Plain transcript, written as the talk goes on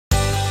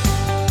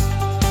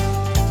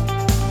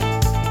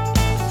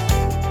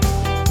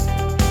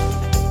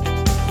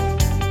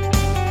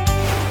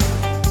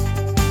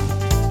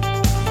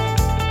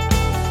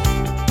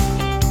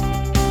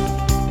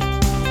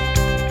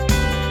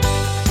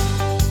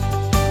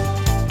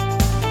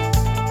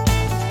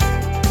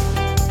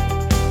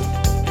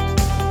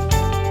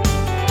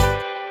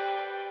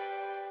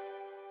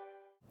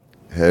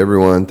Hey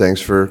everyone,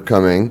 thanks for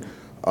coming.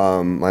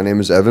 My name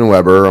is Evan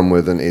Weber. I'm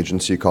with an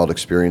agency called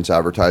Experience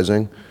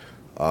Advertising.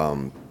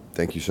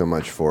 Thank you so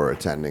much for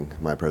attending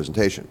my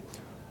presentation.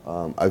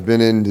 I've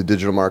been in the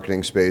digital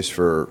marketing space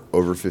for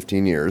over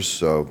 15 years,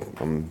 so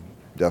I'm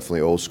definitely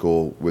old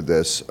school with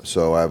this.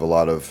 So I have a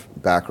lot of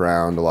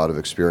background, a lot of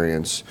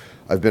experience.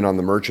 I've been on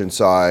the merchant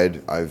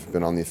side, I've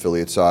been on the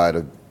affiliate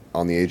side,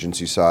 on the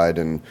agency side,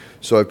 and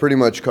so I pretty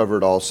much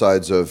covered all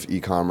sides of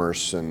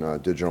e-commerce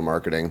and digital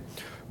marketing.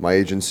 My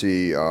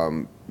agency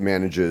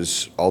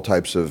manages all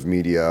types of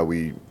media.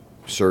 We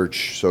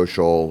search,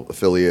 social,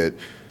 affiliate,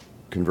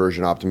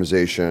 conversion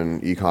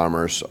optimization,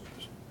 e-commerce,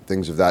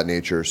 things of that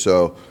nature.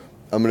 So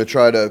I'm going to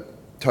try to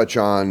touch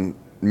on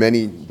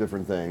many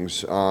different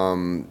things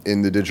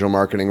in the digital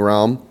marketing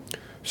realm.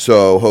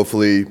 So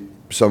hopefully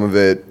some of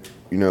it,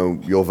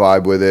 you'll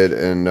vibe with it,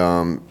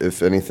 and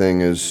if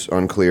anything is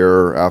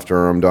unclear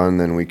after I'm done,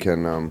 then we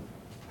can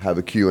have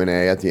a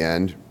Q&A at the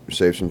end,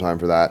 save some time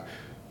for that.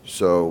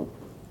 So,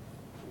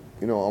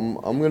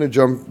 I'm going to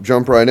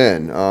jump right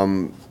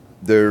in.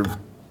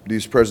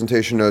 These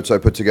presentation notes I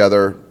put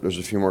together, there's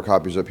a few more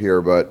copies up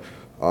here, but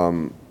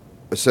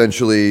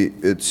essentially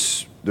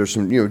there's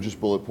some just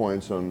bullet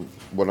points on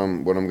what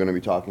I'm going to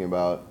be talking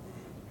about,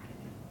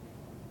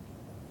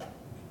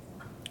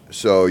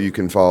 so you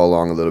can follow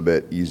along a little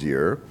bit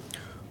easier.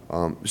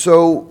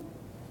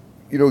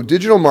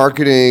 Digital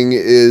marketing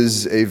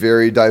is a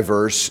very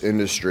diverse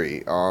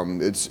industry.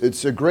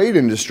 It's a great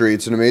industry.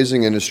 It's an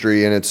amazing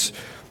industry, and it's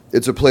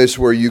a place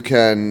where you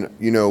can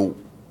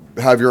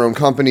have your own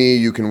company.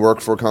 You can work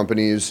for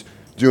companies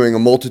doing a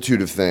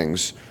multitude of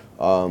things.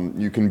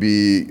 You can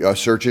be a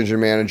search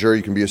engine manager.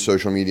 You can be a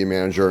social media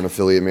manager, an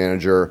affiliate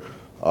manager,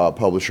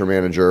 publisher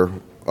manager.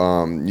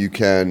 You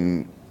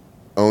can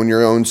own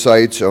your own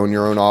sites, own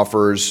your own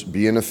offers,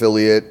 be an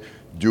affiliate,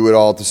 do it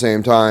all at the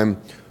same time.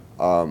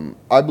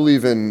 I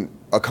believe in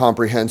a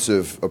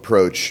comprehensive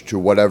approach to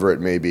whatever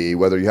it may be,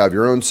 whether you have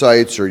your own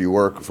sites or you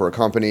work for a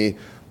company.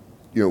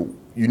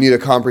 You need a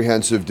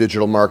comprehensive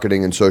digital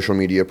marketing and social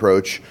media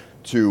approach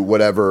to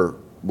whatever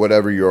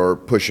you're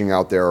pushing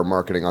out there or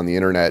marketing on the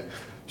internet.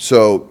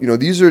 So,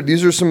 these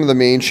are some of the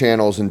main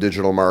channels in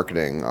digital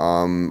marketing.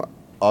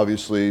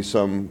 Obviously,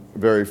 some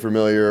very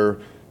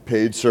familiar: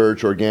 paid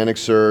search, organic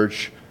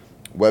search,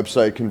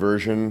 website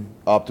conversion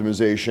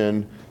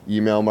optimization,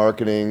 email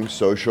marketing,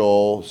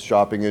 social,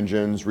 shopping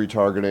engines,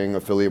 retargeting,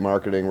 affiliate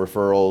marketing,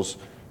 referrals,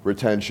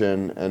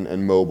 retention,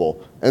 and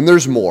mobile. And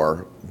there's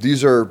more.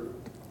 These are,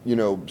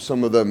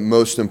 some of the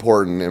most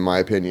important in my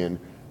opinion.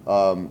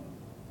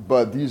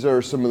 But these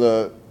are some of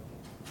the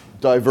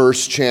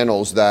diverse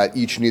channels that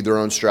each need their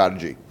own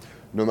strategy,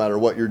 no matter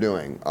what you're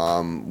doing.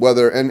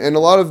 There's a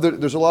lot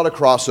of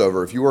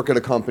crossover. If you work at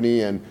a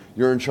company and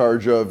you're in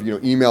charge of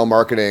email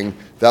marketing,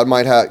 that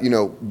might have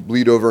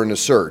bleed over into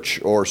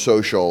search or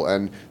social,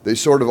 and they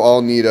sort of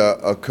all need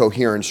a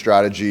coherent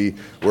strategy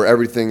where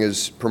everything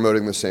is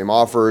promoting the same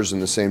offers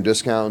and the same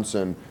discounts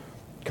and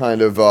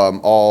kind of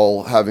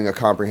all having a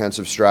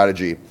comprehensive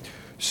strategy.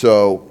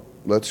 So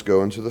let's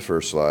go into the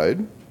first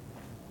slide.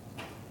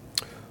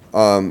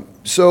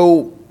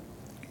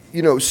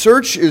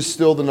 Search is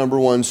still the number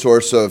one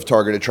source of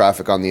targeted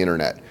traffic on the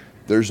internet.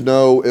 There's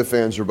no ifs,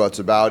 ands, or buts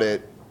about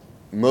it.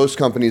 Most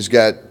companies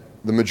get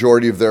the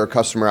majority of their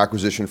customer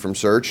acquisition from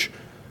search.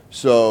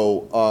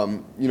 So,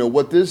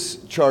 what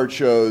this chart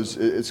shows,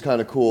 it's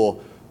kind of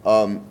cool.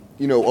 A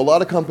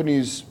lot of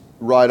companies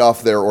ride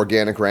off their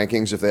organic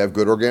rankings if they have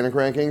good organic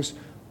rankings,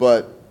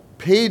 but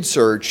paid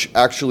search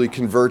actually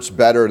converts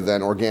better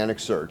than organic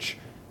search.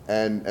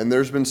 And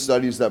there's been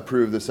studies that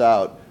prove this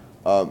out.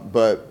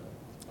 But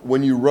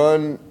when you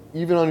run,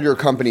 even under your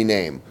company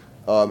name,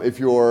 if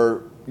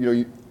you're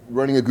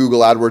running a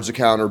Google AdWords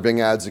account or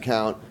Bing Ads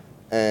account,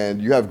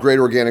 and you have great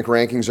organic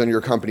rankings under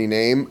your company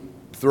name,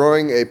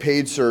 throwing a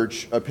paid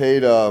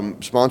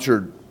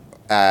sponsored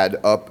ad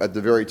up at the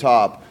very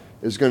top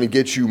is going to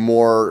get you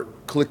more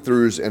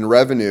click-throughs and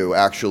revenue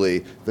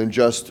actually than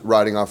just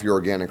riding off your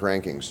organic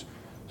rankings.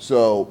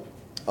 So,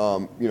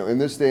 in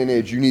this day and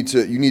age, you need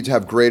to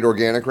have great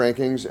organic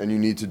rankings, and you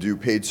need to do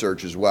paid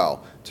search as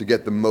well to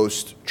get the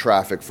most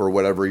traffic for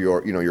whatever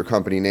your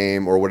company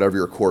name or whatever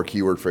your core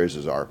keyword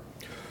phrases are.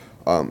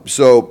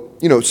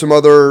 Some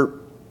other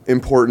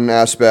important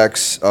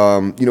aspects.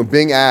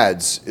 Bing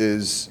Ads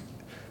is,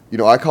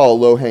 I call it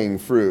low-hanging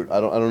fruit. I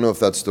don't know if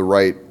that's the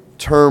right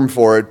term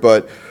for it,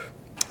 but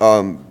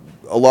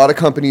a lot of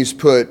companies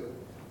put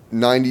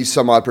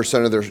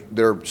 90-some-odd% of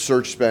their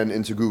search spend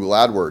into Google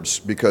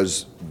AdWords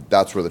because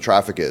that's where the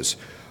traffic is.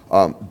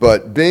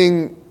 But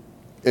Bing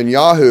and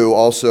Yahoo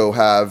also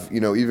have,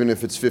 even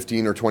if it's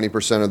 15 or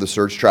 20% of the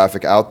search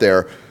traffic out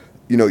there,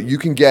 you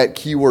can get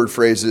keyword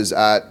phrases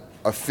at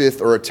a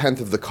fifth or a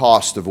tenth of the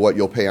cost of what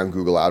you'll pay on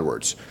Google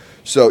AdWords.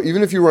 So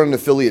even if you run an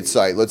affiliate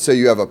site, let's say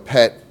you have a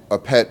pet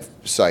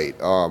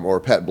site or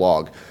a pet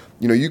blog,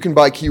 you can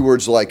buy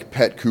keywords like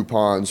pet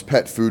coupons,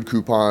 pet food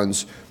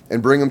coupons,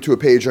 and bring them to a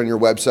page on your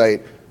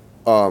website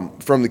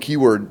from the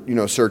keyword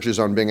searches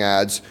on Bing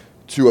Ads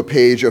to a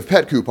page of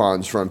pet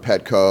coupons from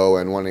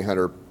Petco and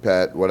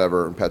Pet,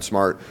 whatever,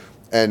 PetSmart.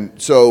 And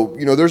so,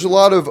 there's a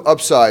lot of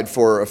upside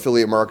for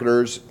affiliate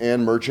marketers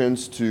and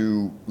merchants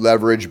to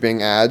leverage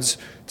Bing ads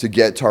to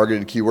get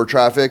targeted keyword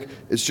traffic.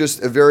 It's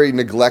just a very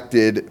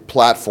neglected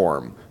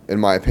platform, in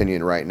my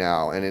opinion, right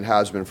now, and it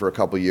has been for a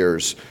couple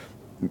years.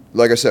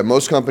 Like I said,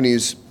 most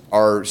companies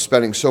are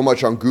spending so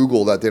much on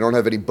Google that they don't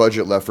have any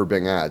budget left for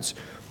Bing ads.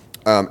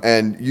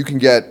 And you can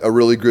get a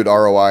really good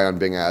ROI on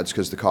Bing ads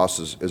because the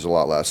cost is a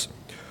lot less.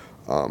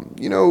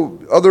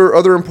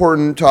 Other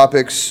important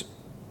topics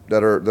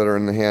that are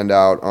in the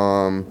handout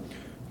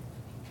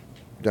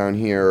down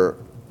here.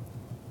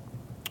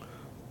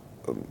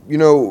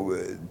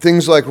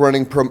 Things like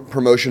running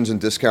promotions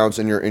and discounts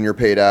in your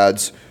paid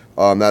ads.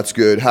 That's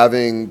good.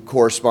 Having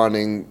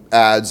corresponding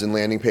ads and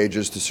landing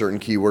pages to certain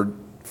keyword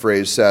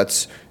phrase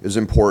sets is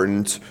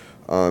important.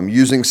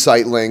 Using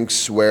site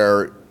links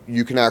where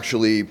you can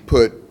actually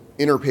put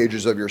inner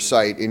pages of your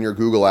site in your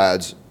Google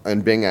ads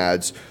and Bing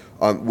ads,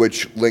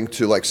 which link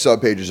to like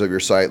sub pages of your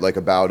site, like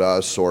About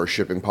Us or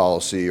Shipping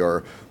Policy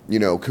or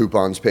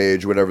coupons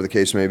page, whatever the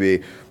case may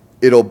be.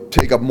 It'll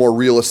take up more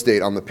real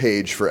estate on the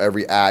page for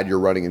every ad you're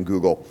running in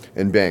Google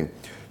and Bing.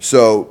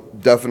 So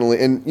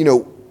definitely, and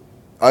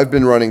I've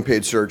been running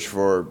paid search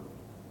for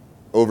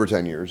over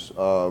 10 years,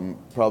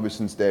 probably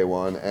since day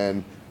one,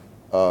 and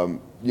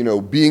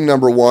being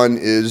number one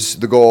is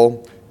the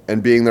goal,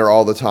 and being there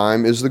all the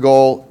time is the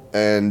goal,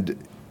 and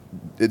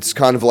it's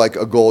kind of like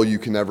a goal you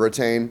can never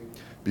attain,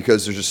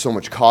 because there's just so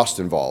much cost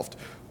involved.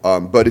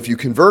 But if you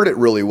convert it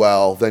really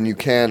well, then you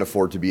can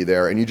afford to be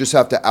there, and you just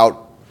have to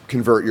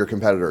out-convert your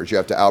competitors. You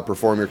have to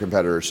outperform your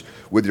competitors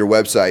with your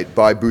website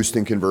by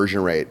boosting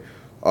conversion rate.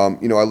 I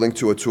linked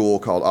to a tool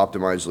called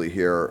Optimizely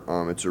here.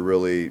 It's a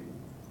really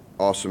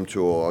awesome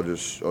tool. I'll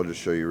just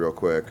show you real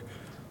quick.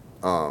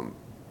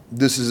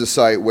 This is a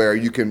site where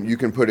you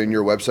can put in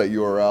your website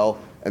URL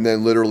and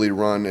then literally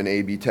run an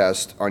A/B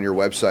test on your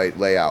website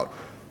layout.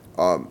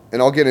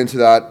 And I'll get into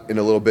that in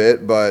a little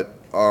bit, but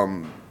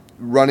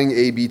running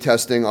A/B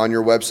testing on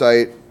your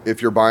website,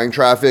 if you're buying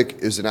traffic,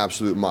 is an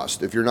absolute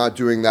must. If you're not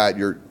doing that,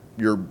 you're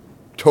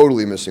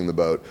totally missing the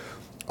boat.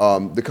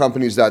 The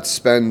companies that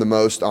spend the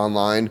most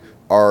online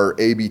are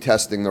A/B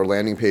testing their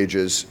landing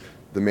pages,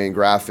 the main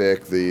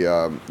graphic,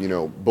 the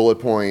bullet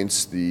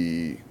points,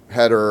 the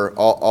header,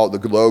 all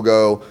the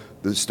logo,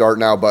 the Start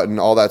Now button,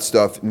 all that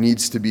stuff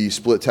needs to be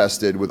split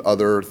tested with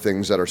other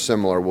things that are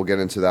similar. We'll get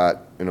into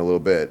that in a little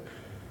bit.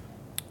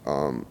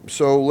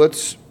 So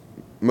let's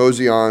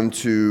mosey on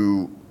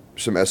to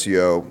some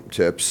SEO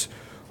tips.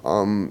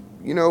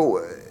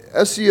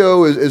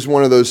 SEO is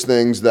one of those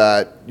things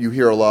that you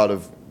hear a lot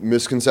of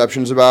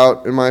misconceptions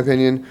about, in my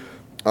opinion.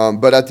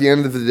 But at the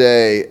end of the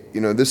day,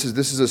 this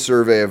is a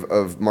survey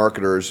of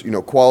marketers.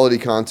 Quality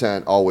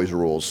content always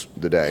rules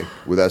the day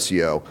with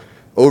SEO.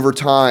 Over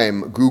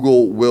time,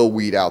 Google will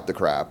weed out the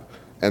crap,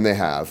 and they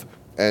have.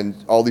 And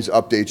all these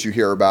updates you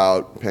hear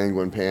about,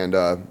 Penguin,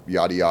 Panda,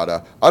 yada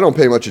yada, I don't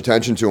pay much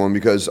attention to them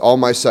because all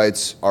my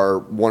sites are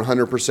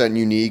 100%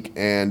 unique,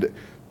 and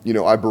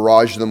I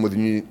barrage them with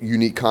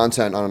unique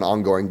content on an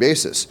ongoing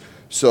basis.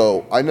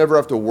 So I never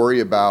have to worry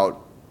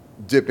about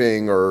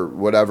dipping or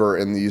whatever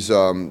in these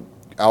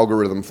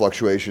algorithm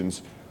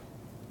fluctuations.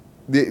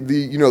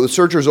 The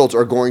search results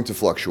are going to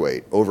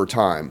fluctuate over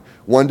time.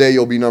 One day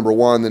you'll be number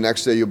one, the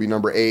next day you'll be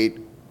number 8.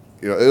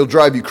 It'll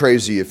drive you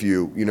crazy if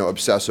you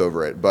obsess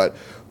over it. But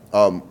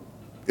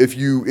if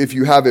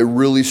you have a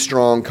really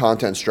strong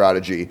content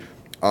strategy,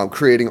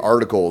 creating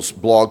articles,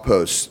 blog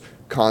posts,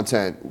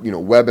 content,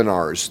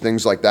 webinars,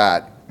 things like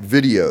that,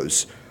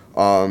 videos,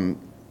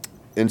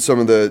 and some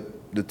of the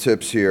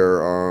tips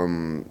here.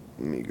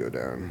 Let me go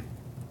down.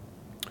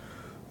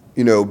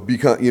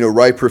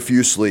 Write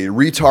profusely,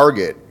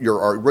 retarget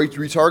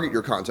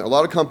your content. A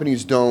lot of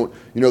companies don't,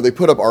 they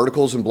put up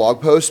articles and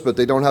blog posts, but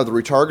they don't have the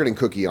retargeting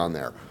cookie on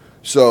there.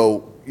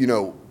 So,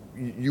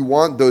 you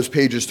want those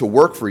pages to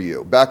work for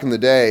you. Back in the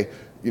day,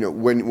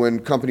 when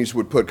companies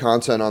would put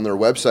content on their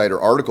website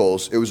or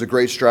articles, it was a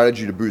great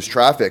strategy to boost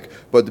traffic,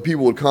 but the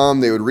people would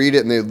come, they would read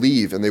it, and they'd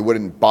leave, and they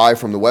wouldn't buy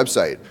from the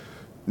website.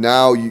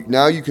 Now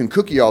you can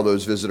cookie all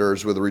those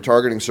visitors with a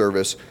retargeting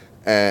service,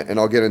 and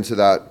I'll get into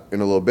that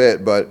in a little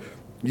bit, but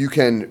you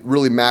can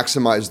really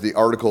maximize the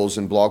articles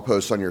and blog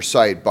posts on your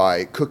site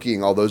by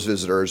cookieing all those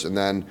visitors, and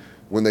then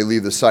when they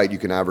leave the site, you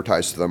can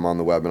advertise to them on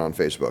the web and on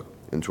Facebook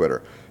and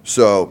Twitter.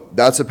 So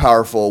that's a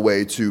powerful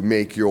way to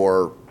make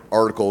your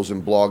articles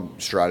and blog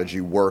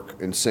strategy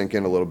work and sink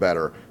in a little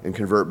better and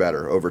convert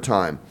better over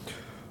time.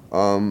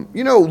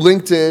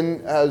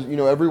 LinkedIn, as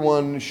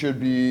everyone should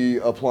be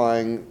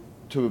applying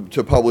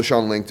to publish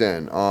on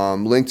LinkedIn.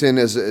 LinkedIn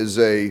is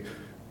a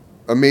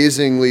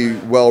amazingly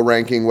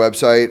well-ranking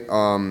website.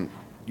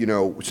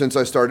 Since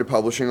I started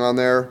publishing on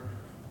there,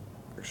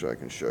 actually I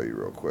can show you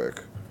real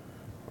quick.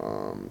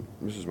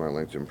 This is my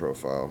LinkedIn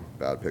profile.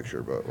 Bad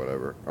picture, but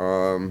whatever.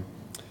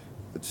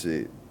 Let's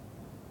see.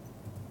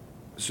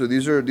 So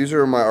these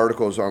are my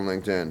articles on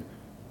LinkedIn,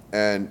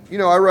 and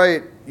I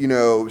write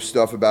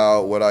stuff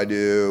about what I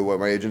do, what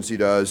my agency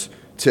does,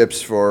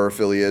 tips for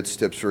affiliates,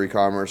 tips for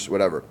e-commerce,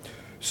 whatever.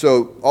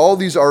 So all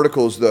these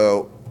articles,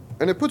 though,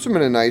 and it puts them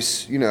in a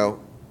nice,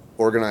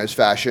 organized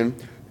fashion.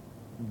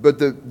 But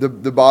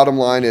the bottom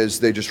line is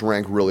they just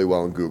rank really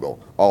well in Google,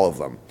 all of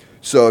them.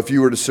 So if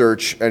you were to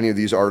search any of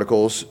these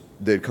articles,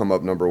 they'd come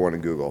up number one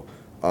in Google.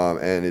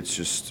 And it's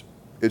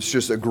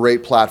just a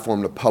great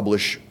platform to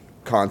publish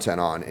content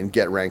on and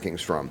get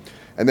rankings from.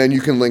 And then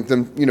you can link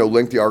them,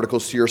 link the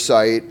articles to your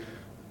site.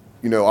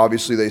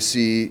 Obviously they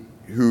see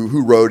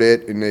who wrote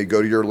it, and they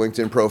go to your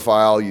LinkedIn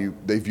profile.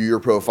 They view your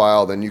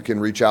profile, then you can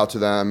reach out to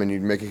them and you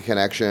make a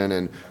connection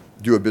and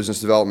do a business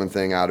development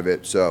thing out of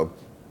it. So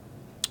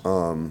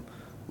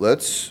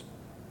let's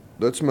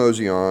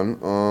mosey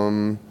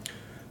on.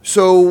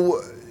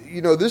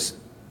 This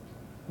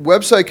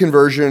website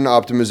conversion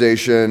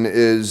optimization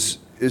is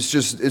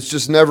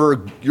just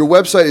never, your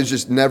website is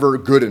just never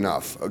good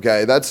enough.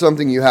 Okay, that's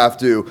something you have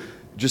to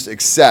just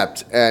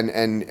accept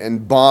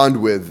and bond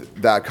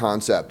with that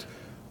concept.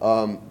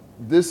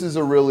 This is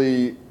a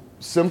really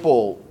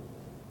simple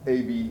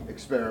A/B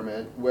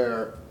experiment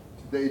where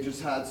they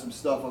just had some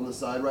stuff on the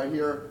side right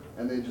here,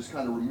 and they just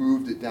kind of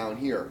removed it down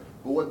here.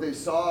 But what they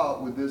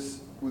saw with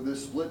this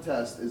split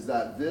test is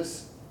that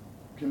this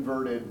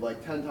converted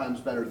like 10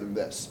 times better than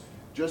this,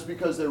 just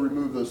because they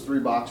removed those 3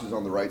 boxes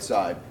on the right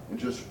side and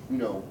just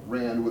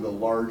ran with a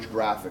large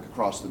graphic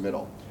across the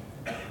middle.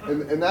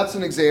 And that's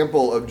an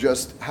example of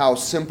just how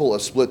simple a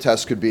split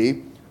test could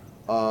be.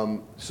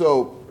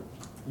 So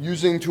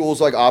using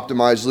tools like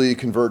Optimizely,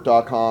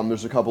 Convert.com,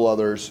 there's a couple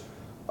others.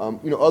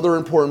 Other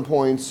important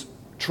points,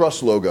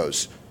 trust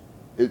logos.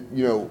 A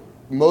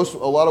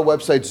lot of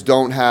websites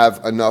don't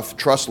have enough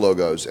trust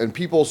logos, and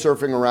people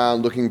surfing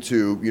around looking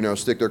to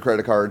stick their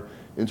credit card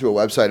into a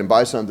website and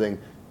buy something,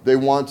 they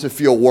want to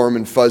feel warm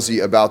and fuzzy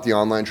about the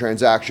online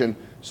transaction.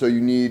 So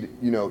you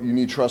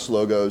need trust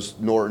logos,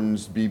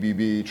 Norton's,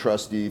 BBB,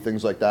 Trusty,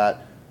 things like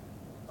that.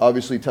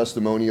 Obviously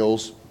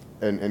testimonials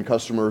and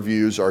customer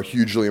reviews are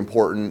hugely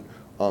important.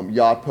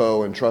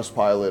 Yotpo and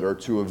Trustpilot are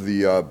 2 of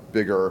the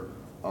bigger,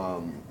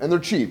 and they're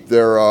cheap.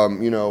 They're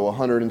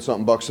 $100 and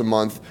something bucks a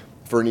month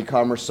for an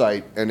e-commerce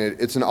site, and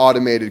it's an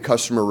automated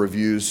customer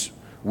reviews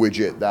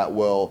widget that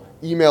will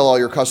email all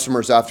your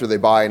customers after they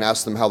buy and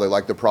ask them how they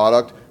like the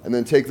product, and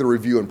then take the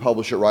review and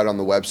publish it right on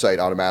the website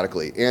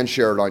automatically and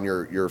share it on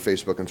your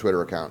Facebook and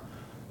Twitter account.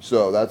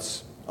 So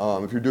that's,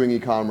 if you're doing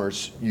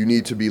e-commerce, you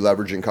need to be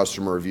leveraging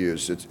customer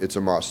reviews. It's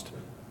a must.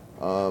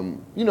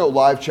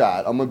 Live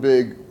chat. I'm a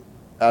big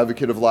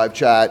advocate of live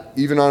chat,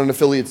 even on an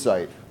affiliate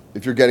site.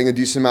 If you're getting a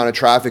decent amount of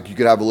traffic, you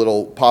could have a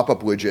little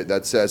pop-up widget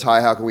that says,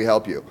 "Hi, how can we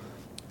help you?"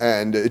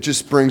 And it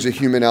just brings a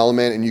human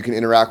element, and you can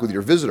interact with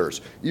your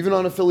visitors. Even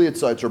on affiliate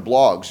sites or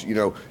blogs,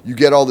 you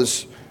get all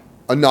this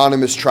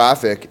anonymous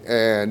traffic,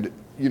 and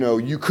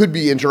you could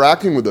be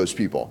interacting with those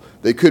people.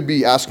 They could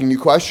be asking you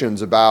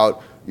questions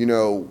about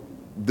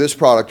this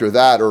product or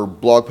that, or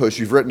blog posts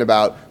you've written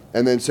about,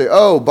 and then say,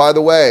 "Oh, by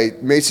the way,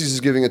 Macy's is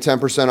giving a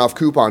 10% off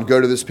coupon.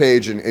 Go to this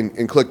page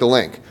and click the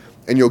link,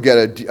 and you'll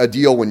get a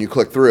deal when you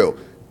click through."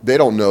 They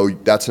don't know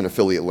that's an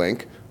affiliate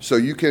link. So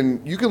you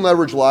can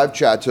leverage live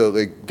chat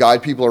to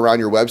guide people around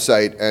your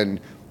website and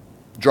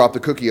drop the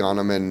cookie on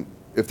them, and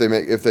if they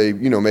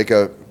make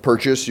a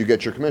purchase, you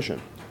get your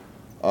commission.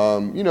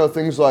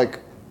 Things like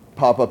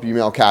pop-up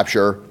email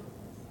capture.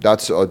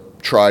 That's a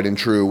tried and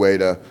true way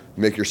to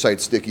make your site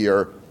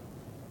stickier.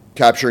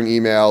 Capturing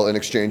email in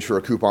exchange for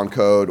a coupon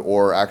code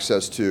or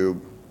access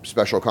to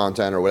special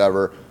content or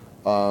whatever.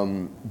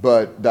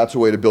 But that's a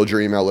way to build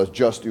your email list.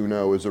 Just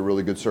Uno is a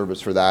really good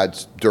service for that.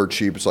 It's dirt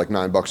cheap. It's like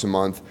 $9 a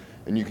month,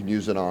 and you can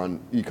use it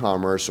on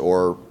e-commerce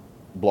or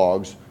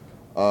blogs.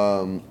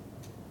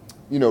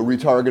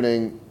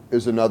 Retargeting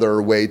is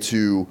another way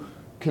to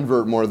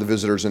convert more of the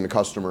visitors into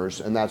customers,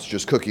 and that's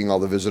just cooking all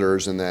the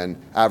visitors and then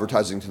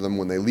advertising to them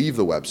when they leave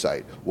the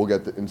website. We'll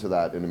get into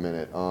that in a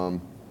minute.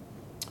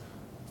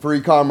 For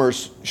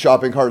e-commerce,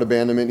 shopping cart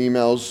abandonment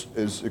emails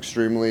is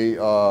extremely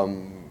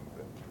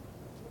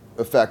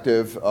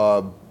effective.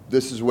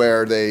 This is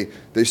where they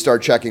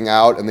start checking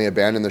out and they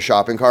abandon the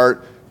shopping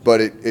cart,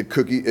 but you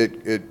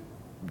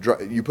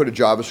put a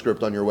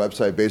JavaScript on your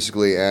website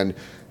basically, and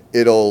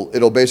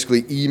it'll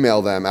basically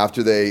email them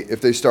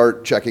if they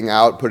start checking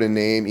out, put a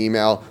name,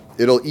 email,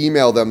 it'll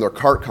email them their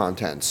cart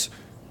contents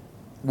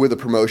with a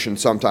promotion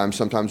sometimes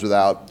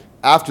without,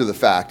 after the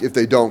fact, if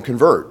they don't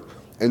convert.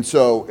 And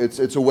so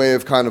it's a way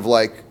of kind of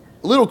like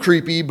a little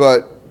creepy,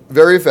 but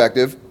very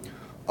effective.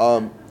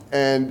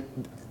 And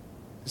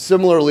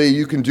similarly,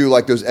 you can do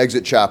like those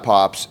exit chat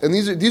pops. And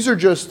these are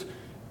just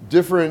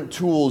different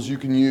tools you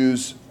can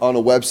use on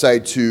a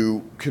website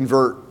to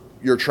convert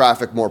your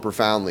traffic more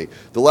profoundly.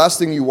 The last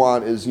thing you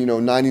want is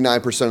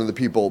 99% of the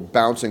people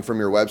bouncing from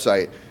your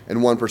website and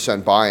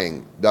 1%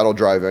 buying. That'll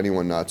drive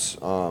anyone nuts.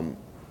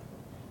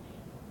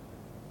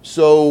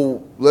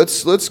 So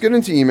let's get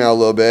into email a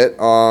little bit.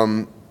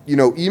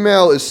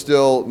 Email is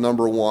still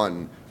number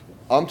one.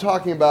 I'm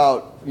talking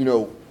about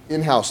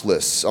in-house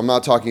lists. I'm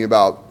not talking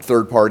about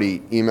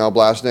third-party email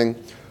blasting,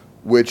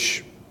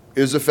 which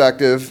is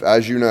effective,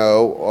 as you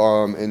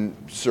know, in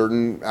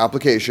certain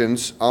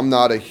applications. I'm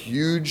not a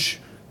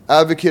huge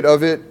advocate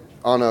of it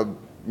on a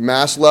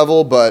mass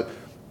level, but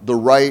the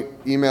right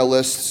email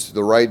lists,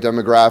 the right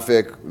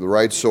demographic, the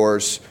right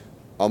source,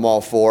 I'm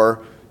all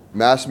for.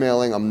 Mass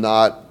mailing, I'm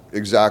not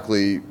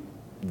exactly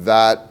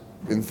that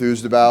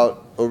enthused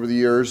about over the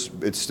years.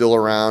 It's still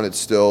around, it's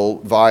still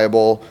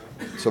viable.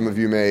 Some of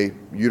you may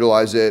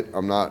utilize it.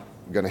 I'm not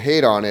going to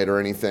hate on it or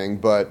anything,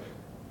 but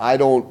I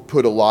don't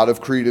put a lot of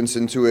credence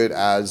into it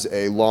as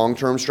a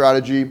long-term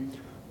strategy.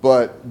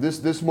 But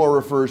this more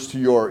refers to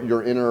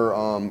your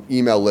inner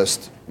email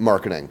list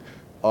marketing,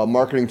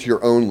 marketing to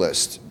your own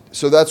list.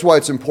 So that's why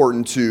it's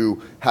important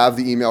to have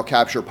the email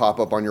capture pop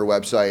up on your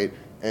website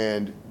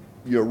and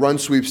run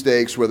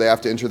sweepstakes where they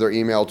have to enter their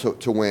email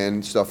to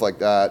win, stuff like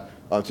that,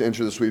 to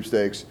enter the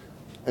sweepstakes.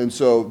 And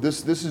so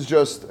this is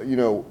just,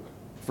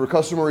 for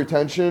customer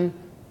retention,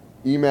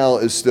 email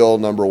is still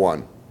number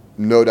one,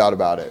 no doubt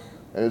about it.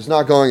 And it's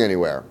not going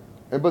anywhere.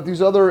 But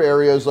these other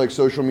areas like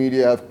social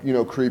media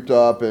have, creeped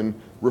up, and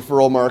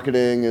referral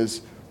marketing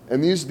is,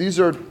 and these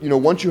are,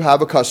 once you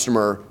have a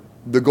customer,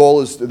 the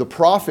goal is, the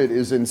profit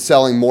is in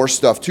selling more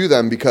stuff to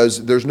them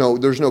because there's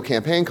no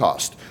campaign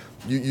cost.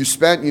 You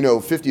spent,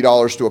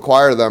 $50 to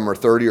acquire them, or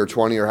 30 or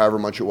 20 or however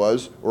much it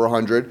was, or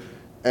 100.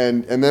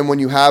 And then when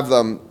you have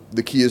them,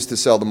 the key is to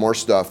sell them more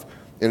stuff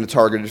in a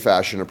targeted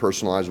fashion, a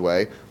personalized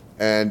way.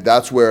 And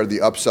that's where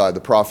the upside,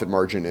 the profit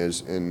margin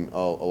is in a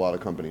lot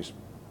of companies.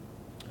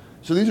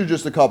 So these are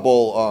just a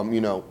couple,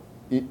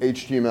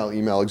 HTML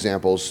email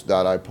examples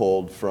that I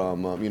pulled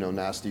from,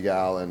 Nasty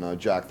Gal and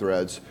Jack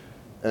Threads.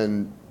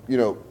 And,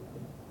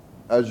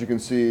 as you can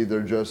see,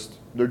 they're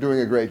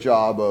doing a great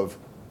job of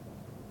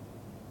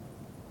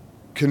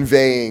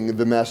conveying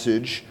the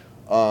message.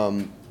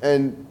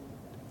 And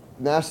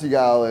Nasty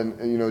Gal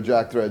and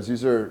Jack Threads,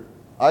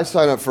 I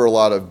sign up for a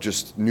lot of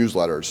just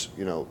newsletters,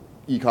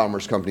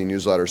 e-commerce company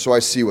newsletters, so I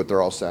see what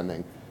they're all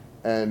sending.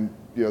 And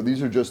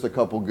these are just a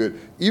couple good,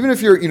 even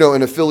if you're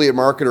an affiliate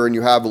marketer and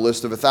you have a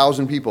list of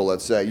 1,000 people,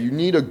 let's say, you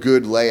need a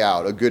good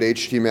layout, a good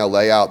HTML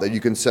layout that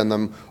you can send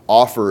them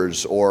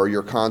offers or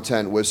your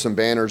content with some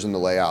banners in the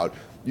layout.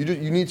 You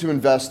need to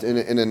invest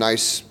in a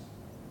nice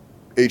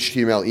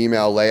HTML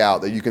email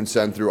layout that you can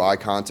send through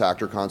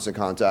iContact or Constant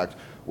Contact,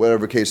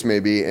 whatever case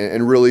may be,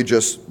 and really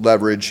just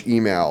leverage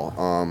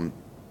email,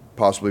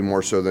 possibly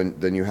more so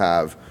than you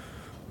have.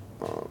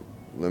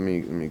 Let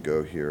me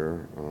go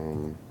here.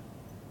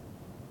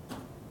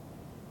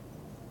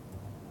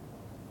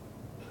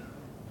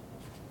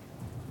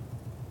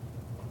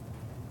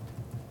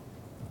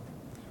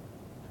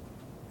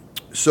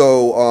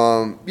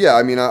 So, yeah,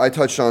 I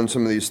touched on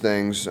some of these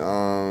things. Yeah,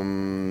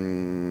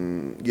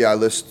 I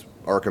list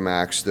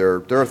Archamax.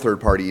 They're a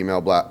third-party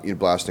email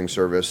blasting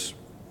service,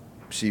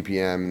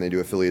 CPM, and they do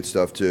affiliate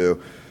stuff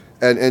too.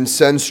 And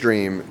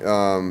SendStream,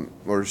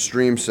 or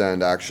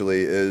StreamSend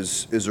actually,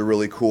 is a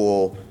really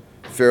cool,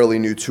 fairly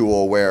new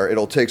tool where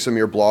it'll take some of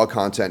your blog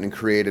content and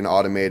create an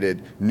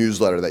automated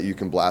newsletter that you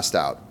can blast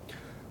out.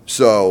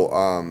 So,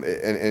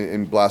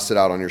 and blast it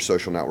out on your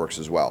social networks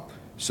as well.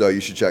 So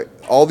you should check.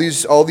 All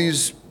these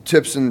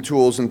tips and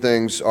tools and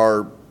things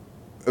are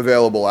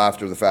available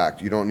after the fact.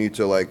 You don't need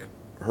to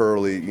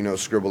hurriedly,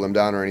 scribble them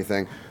down or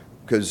anything,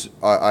 because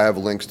I have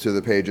links to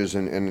the pages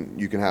and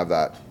you can have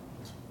that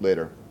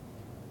later.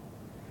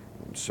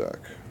 One sec.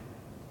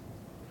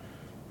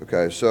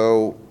 Okay,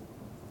 so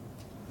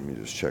let me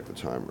just check the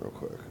time real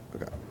quick.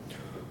 Okay.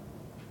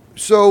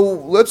 So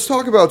let's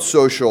talk about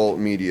social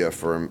media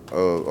for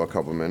a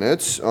couple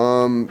minutes.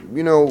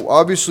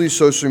 Obviously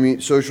social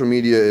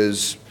media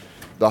is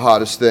the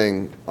hottest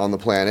thing on the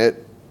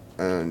planet,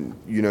 and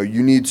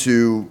you need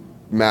to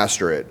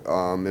master it.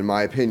 In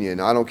my opinion,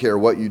 I don't care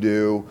what you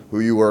do, who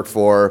you work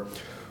for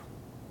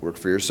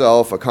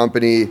yourself, a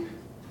company.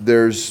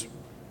 This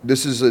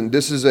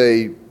is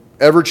a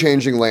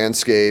ever-changing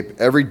landscape.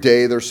 Every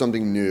day there's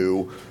something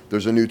new.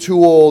 There's a new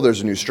tool.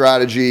 There's a new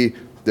strategy.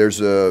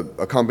 There's a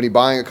company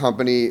buying a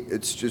company.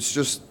 It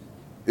just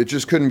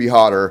couldn't be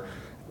hotter.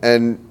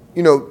 And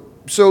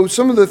so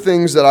some of the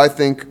things that I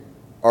think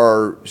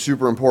are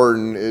super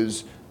important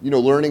is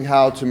learning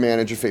how to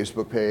manage a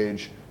Facebook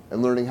page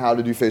and learning how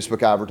to do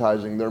Facebook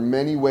advertising. There are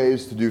many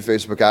ways to do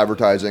Facebook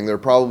advertising. There are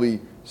probably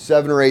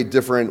 7 or 8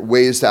 different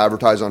ways to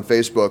advertise on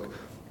Facebook,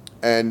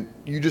 and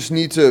you just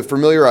need to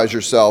familiarize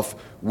yourself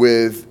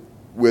with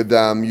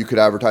them. You could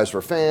advertise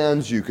for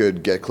fans, you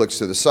could get clicks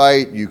to the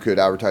site, you could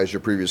advertise your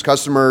previous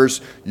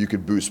customers, you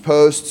could boost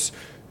posts,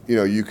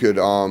 you could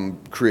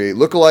create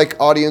lookalike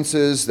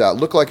audiences that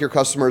look like your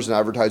customers and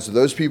advertise to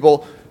those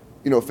people.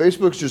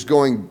 Facebook's just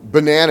going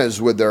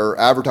bananas with their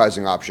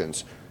advertising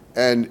options,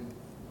 and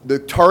the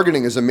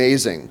targeting is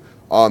amazing.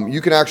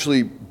 You can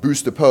actually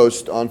boost a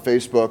post on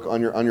Facebook,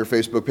 on your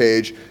Facebook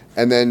page,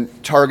 and then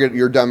target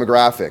your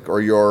demographic or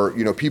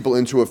your people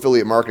into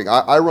affiliate marketing.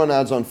 I run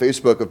ads on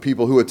Facebook of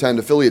people who attend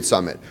Affiliate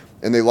Summit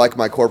and they like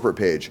my corporate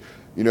page.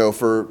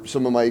 For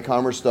some of my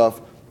e-commerce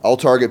stuff, I'll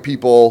target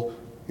people.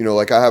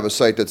 Like I have a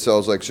site that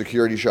sells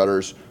security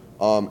shutters.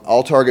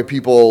 I'll target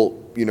people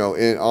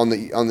on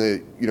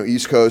the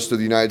East Coast of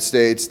the United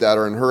States that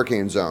are in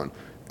hurricane zone,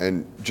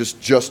 and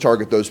just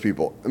target those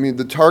people. I mean,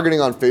 the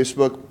targeting on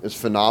Facebook is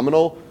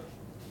phenomenal.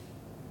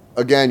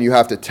 Again, you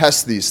have to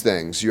test these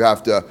things. You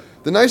have to.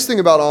 The nice thing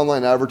about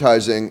online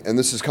advertising, and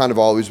this has kind of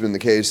always been the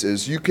case,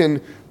 is you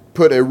can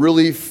put a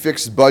really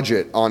fixed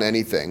budget on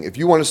anything. If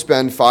you want to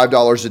spend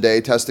 $5 a day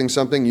testing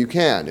something, you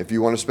can. If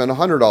you want to spend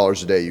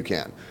 $100 a day, you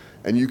can.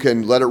 And you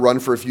can let it run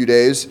for a few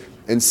days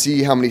and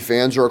see how many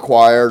fans are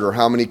acquired or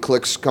how many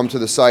clicks come to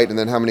the site and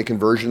then how many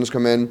conversions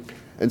come in,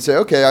 and say,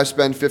 okay, I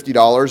spent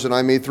 $50 and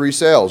I made 3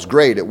 sales.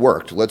 Great, it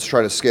worked. Let's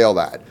try to scale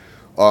that.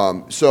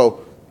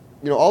 So,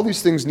 all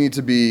these things need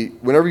to be,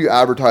 whenever you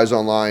advertise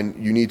online,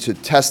 you need to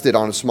test it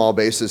on a small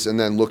basis and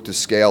then look to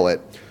scale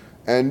it.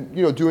 And,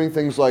 doing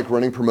things like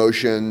running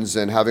promotions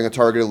and having a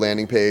targeted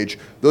landing page,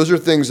 those are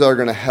things that are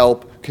going to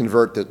help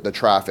convert the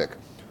traffic.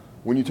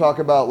 When you talk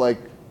about like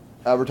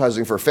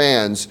advertising for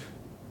fans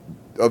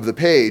of the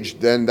page,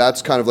 then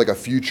that's kind of like a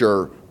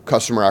future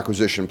customer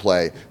acquisition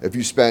play. If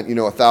you spent,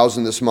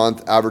 $1,000 this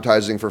month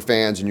advertising for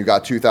fans and you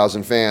got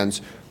 2,000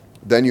 fans,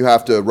 then you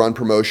have to run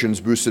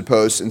promotions, boosted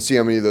posts, and see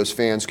how many of those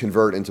fans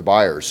convert into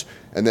buyers.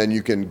 And then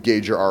you can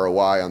gauge your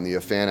ROI on the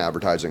fan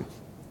advertising.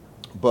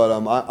 But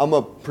I'm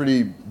a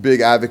pretty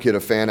big advocate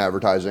of fan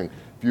advertising.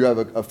 If you have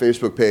a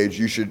Facebook page,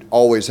 you should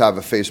always have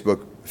a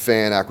Facebook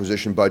fan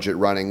acquisition budget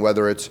running,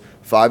 whether it's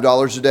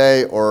 $5 a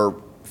day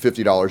or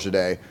 $50 a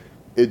day.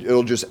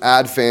 It'll just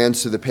add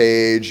fans to the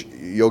page.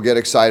 You'll get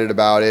excited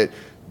about it.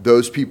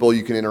 Those people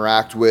you can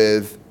interact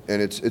with,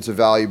 and it's a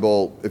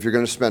valuable, if you're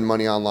going to spend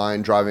money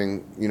online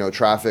driving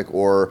traffic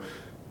or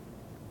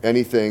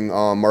anything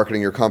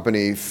marketing your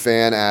company,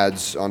 fan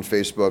ads on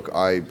Facebook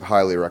I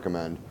highly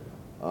recommend.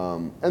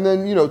 And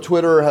then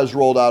Twitter has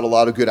rolled out a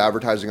lot of good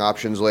advertising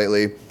options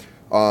lately.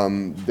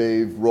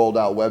 They've rolled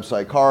out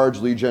website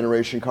cards, lead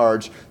generation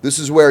cards. This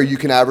is where you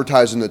can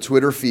advertise in the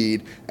Twitter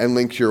feed and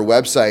link to your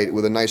website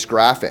with a nice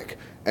graphic,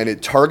 and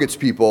it targets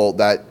people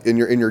that in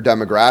your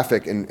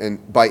demographic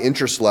and by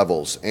interest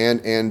levels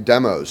and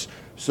demos.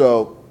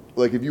 So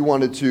like if you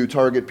wanted to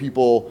target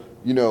people,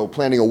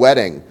 planning a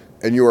wedding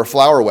and you're a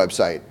flower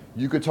website,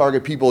 you could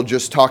target people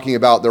just talking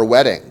about their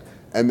wedding.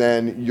 And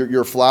then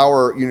your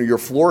flower, your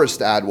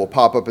florist ad will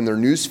pop up in their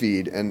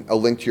newsfeed and a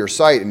link to your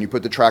site, and you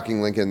put the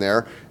tracking link in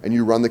there, and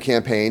you run the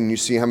campaign, and you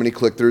see how many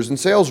click-throughs and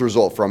sales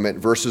result from it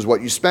versus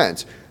what you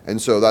spent. And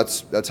so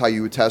that's how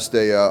you would test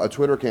a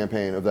Twitter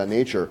campaign of that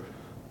nature.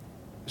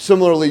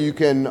 Similarly, you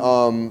can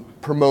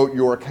promote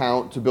your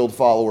account to build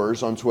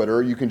followers on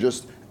Twitter. You can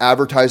just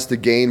advertise to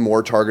gain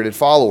more targeted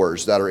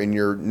followers that are in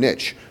your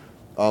niche.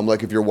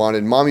 Like if you're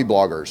wanted mommy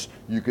bloggers,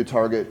 you could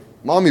target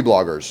mommy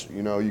bloggers.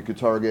 You could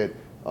target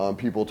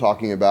people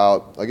talking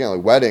about, again,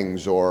 like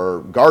weddings or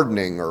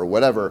gardening or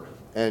whatever,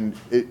 and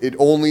it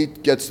only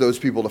gets those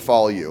people to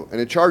follow you, and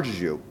it charges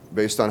you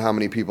based on how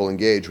many people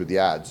engage with the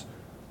ads.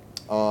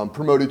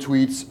 Promoted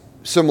tweets,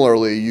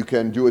 similarly, you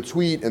can do a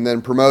tweet and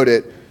then promote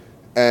it,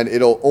 and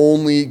it'll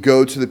only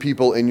go to the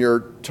people in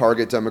your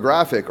target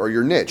demographic or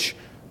your niche.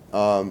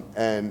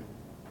 And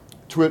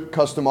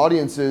custom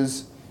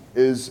audiences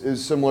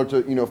is similar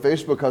to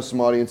Facebook custom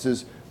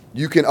audiences.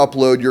 You can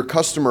upload your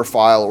customer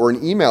file or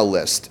an email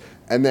list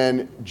and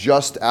then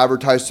just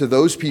advertise to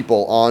those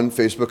people on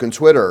Facebook and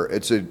Twitter.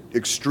 It's an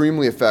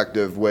extremely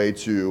effective way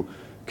to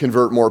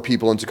convert more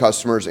people into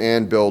customers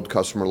and build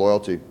customer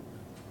loyalty.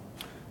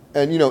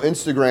 And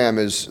Instagram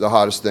is the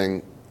hottest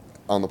thing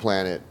on the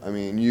planet. I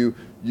mean,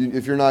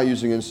 if you're not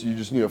using Insta, you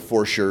just need to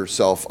force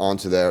yourself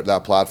onto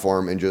that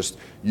platform and just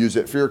use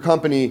it. For your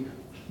company,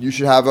 you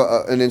should have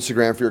an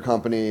Instagram for your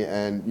company,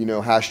 and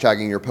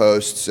hashtagging your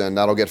posts, and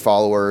that'll get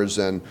followers.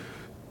 And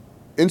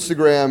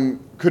Instagram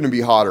couldn't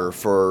be hotter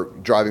for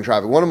driving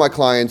traffic. One of my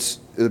clients,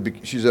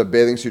 she's a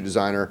bathing suit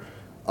designer.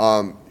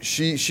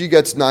 She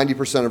gets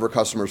 90% of her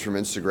customers from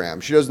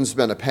Instagram. She doesn't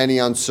spend a penny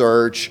on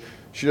search.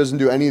 She doesn't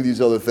do any of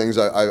these other things.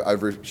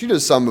 She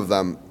does some of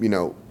them.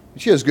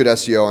 She has good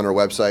SEO on her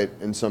website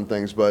and some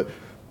things, but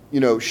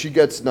she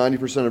gets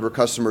 90% of her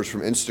customers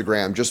from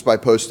Instagram just by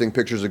posting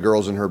pictures of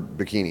girls in her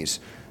bikinis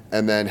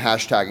and then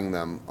hashtagging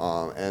them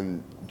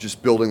and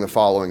just building the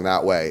following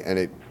that way. And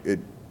it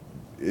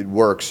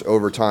works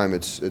over time.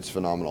 It's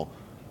phenomenal.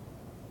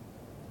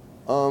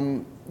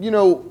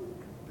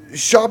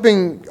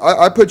 Shopping.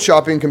 I put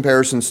shopping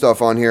comparison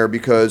stuff on here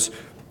because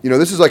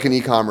this is like an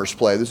e-commerce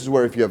play. This is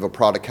where if you have a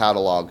product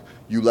catalog,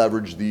 you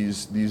leverage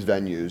these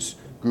venues.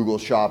 Google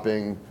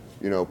Shopping,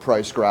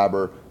 Price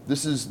Grabber.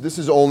 This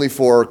is only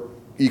for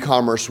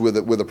e-commerce with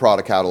a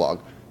product catalog.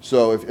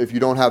 So if you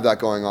don't have that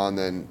going on,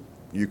 then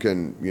you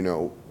can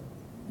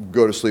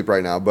go to sleep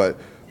right now. But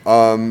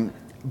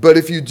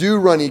if you do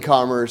run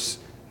e-commerce,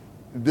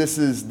 this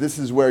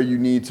is where you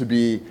need to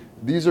be.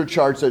 These are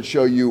charts that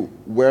show you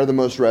where the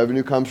most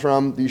revenue comes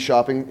from, these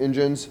shopping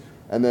engines,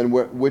 and then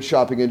which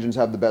shopping engines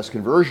have the best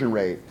conversion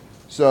rate.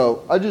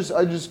 So I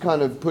just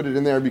kind of put it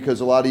in there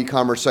because a lot of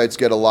e-commerce sites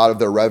get a lot of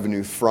their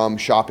revenue from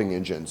shopping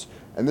engines.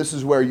 And this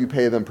is where you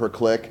pay them per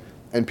click,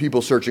 and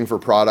people searching for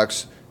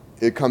products,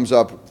 it comes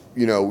up,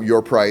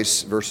 your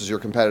price versus your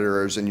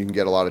competitors, and you can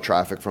get a lot of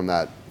traffic from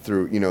that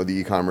through, the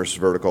e-commerce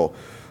vertical.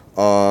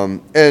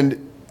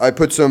 And I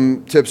put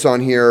some tips on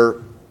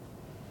here.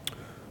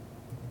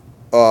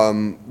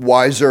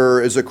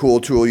 Wiser is a cool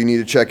tool you need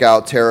to check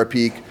out.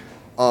 Terapeak.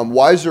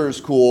 Wiser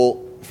is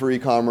cool for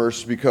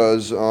e-commerce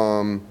because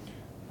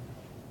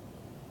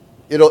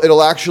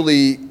it'll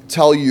actually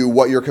tell you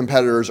what your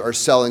competitors are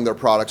selling their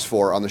products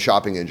for on the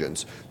shopping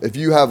engines. If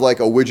you have like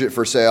a widget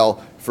for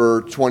sale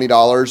for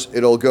 $20,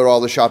 it'll go to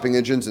all the shopping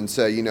engines and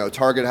say, you know,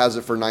 Target has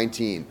it for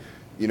 19.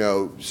 You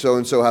know, so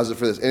and so has it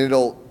for this, and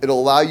it'll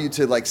allow you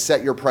to like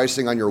set your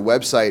pricing on your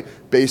website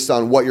based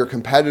on what your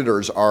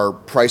competitors are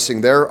pricing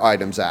their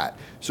items at.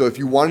 So if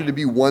you wanted to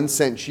be 1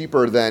 cent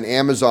cheaper than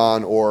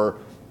Amazon or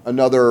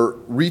another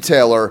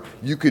retailer,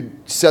 you could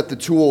set the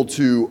tool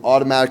to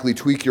automatically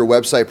tweak your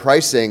website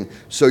pricing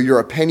so you're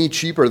a penny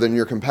cheaper than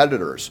your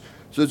competitors.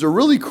 So it's a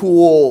really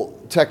cool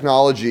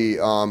technology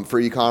for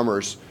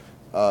e-commerce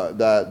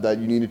that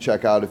you need to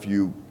check out if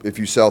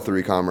you sell through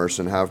e-commerce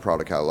and have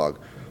product catalog.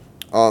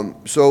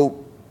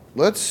 So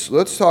let's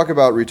talk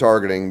about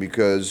retargeting,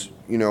 because,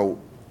 you know,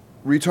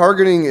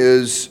 retargeting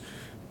is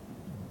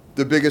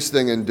the biggest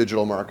thing in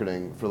digital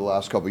marketing for the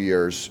last couple of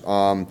years.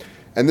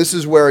 And this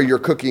is where you're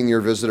cooking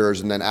your visitors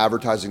and then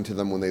advertising to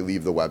them when they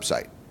leave the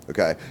website.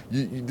 Okay,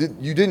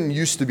 you didn't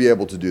used to be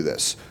able to do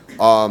this.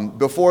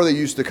 Before, they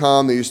used to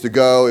come, they used to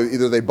go,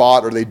 either they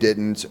bought or they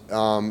didn't.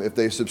 If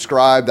they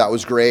subscribed, that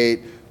was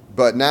great.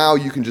 But now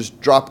you can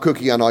just drop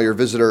cookie on all your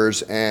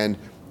visitors and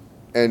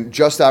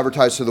just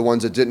advertise to the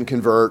ones that didn't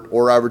convert,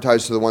 or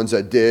advertise to the ones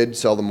that did,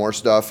 sell them more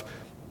stuff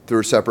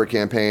through a separate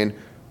campaign.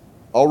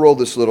 I'll roll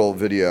this little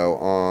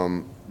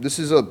video. This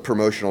is a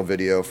promotional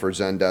video for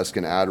Zendesk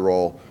and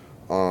AdRoll,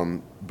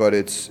 but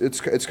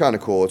it's kind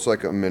of cool. It's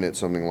like a minute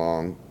something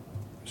long.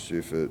 See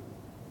if it.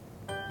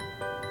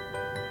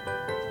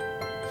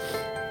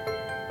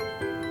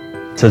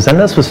 So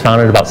Zendesk was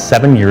founded about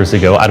 7 years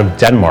ago out of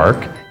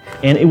Denmark.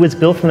 And it was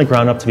built from the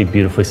ground up to be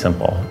beautifully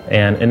simple.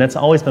 And that's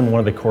always been one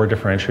of the core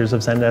differentiators of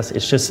Zendesk.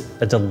 It's just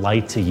a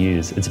delight to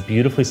use. It's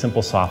beautifully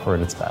simple software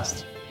at its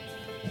best.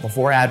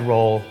 Before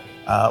AdRoll,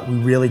 we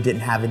really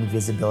didn't have any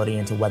visibility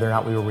into whether or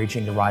not we were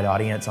reaching the right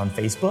audience on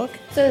Facebook.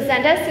 So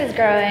Zendesk is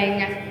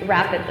growing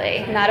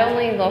rapidly, not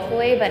only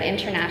locally, but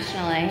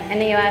internationally. In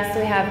the US,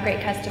 we have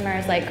great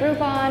customers like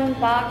Groupon,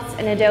 Box,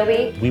 and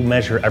Adobe. We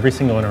measure every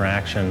single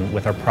interaction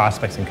with our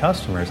prospects and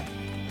customers.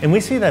 And we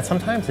see that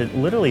sometimes it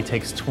literally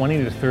takes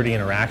 20 to 30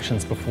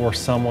 interactions before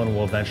someone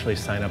will eventually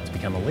sign up to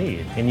become a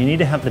lead. And you need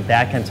to have the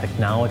back-end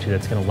technology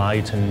that's going to allow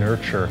you to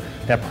nurture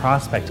that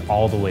prospect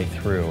all the way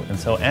through. And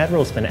so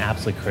AdRoll's been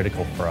absolutely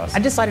critical for us. I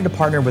decided to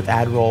partner with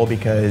AdRoll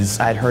because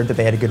I'd heard that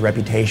they had a good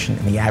reputation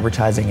in the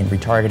advertising and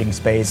retargeting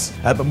space.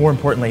 But more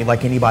importantly,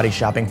 like anybody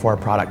shopping for a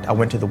product, I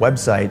went to the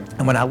website,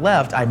 and when I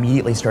left, I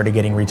immediately started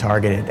getting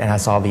retargeted, and I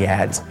saw the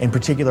ads. In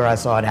particular, I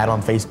saw an ad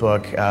on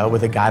Facebook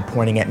with a guy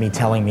pointing at me,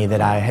 telling me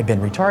that I had been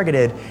retargeted.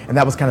 And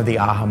that was kind of the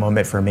aha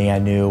moment for me. I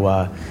knew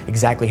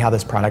exactly how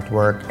this product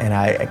worked, and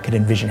I could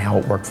envision how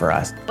it worked for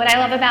us. What I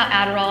love about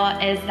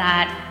AdRoll is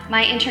that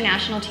my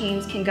international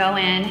teams can go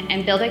in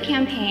and build a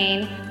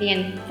campaign, be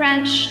in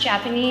French,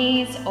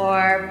 Japanese,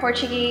 or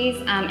Portuguese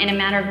in a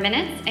matter of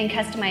minutes, and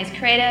customize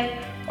creative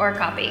or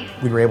copy.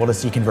 We were able to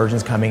see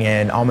conversions coming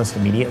in almost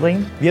immediately.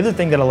 The other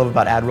thing that I love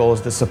about AdRoll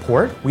is the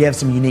support. We have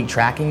some unique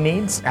tracking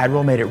needs.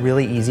 AdRoll made it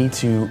really easy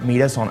to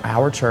meet us on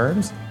our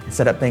terms,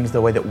 set up things the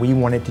way that we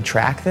wanted to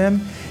track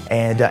them,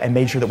 and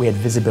made sure that we had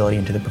visibility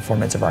into the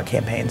performance of our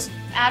campaigns.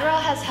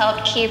 AdRoll has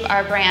helped keep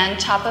our brand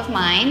top of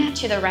mind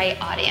to the right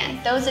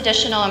audience. Those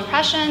additional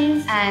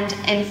impressions and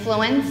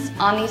influence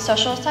on these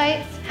social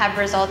sites have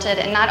resulted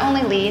in not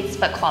only leads,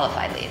 but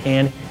qualified leads.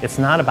 And it's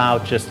not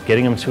about just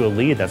getting them to a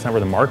lead. That's not where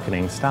the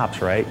marketing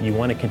stops, right? You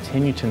want to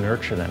continue to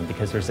nurture them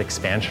because there's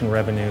expansion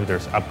revenue,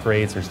 there's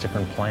upgrades, there's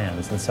different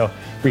plans. And so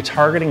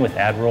retargeting with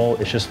AdRoll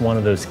is just one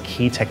of those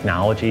key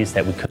technologies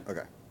that we could.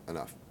 Okay,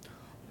 enough.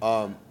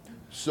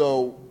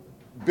 So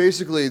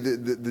basically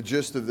the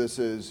gist of this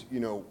is, you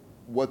know,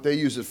 what they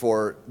use it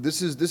for.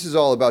 This is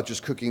all about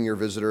just cooking your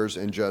visitors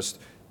and just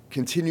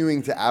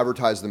continuing to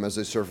advertise them as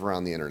they surf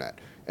around the internet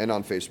and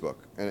on Facebook,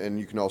 and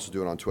you can also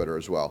do it on Twitter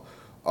as well.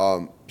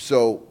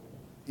 So,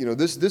 you know,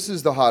 this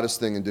is the hottest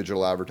thing in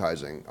digital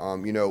advertising.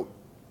 You know,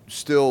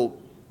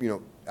 still, you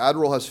know,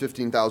 AdRoll has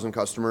 15,000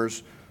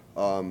 customers,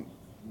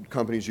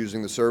 companies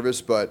using the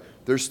service, but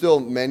there's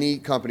still many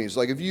companies.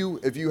 Like if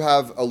you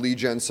have a lead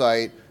gen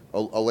site, a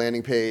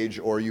landing page,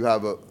 or you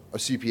have a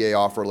CPA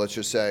offer, let's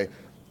just say,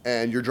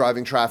 and you're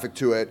driving traffic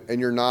to it, and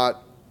you're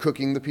not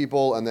cooking the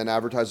people and then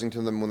advertising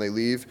to them when they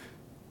leave,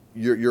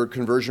 your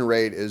conversion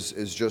rate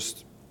is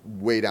just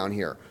way down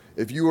here.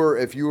 If you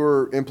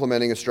were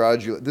implementing a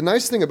strategy, the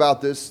nice thing about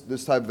this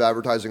type of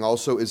advertising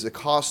also is the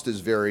cost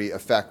is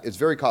it's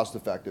very cost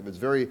effective. It's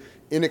very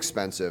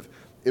inexpensive.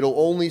 It'll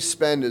only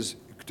spend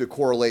to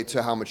correlate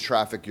to how much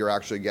traffic you're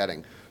actually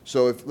getting.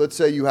 So if, let's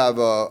say you have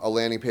a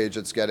landing page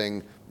that's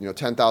getting, you know,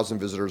 10,000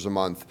 visitors a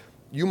month,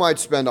 you might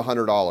spend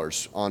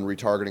 $100 on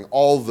retargeting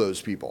all of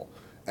those people.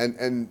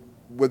 And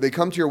when they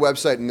come to your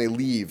website and they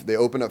leave, they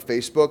open up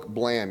Facebook,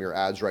 blam, your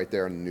ad's right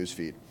there in the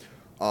newsfeed.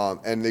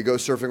 and they go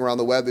surfing around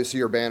the web, they see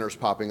your banners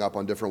popping up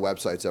on different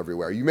websites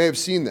everywhere. You may have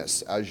seen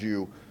this as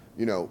you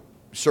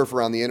surf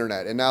around the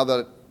internet. And now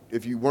that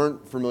if you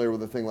weren't familiar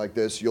with a thing like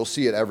this, you'll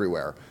see it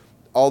everywhere.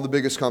 All the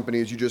biggest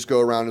companies, you just go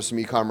around to some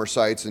e-commerce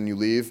sites and you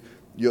leave,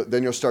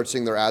 then you'll start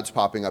seeing their ads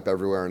popping up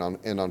everywhere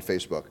and on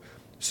Facebook.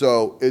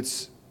 So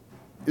it's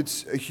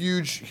a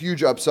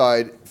huge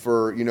upside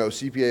for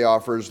CPA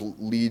offers,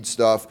 lead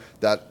stuff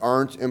that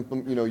aren't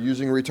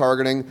using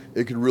retargeting.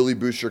 It could really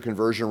boost your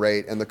conversion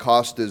rate, and the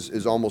cost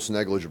is almost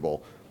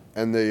negligible.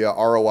 And the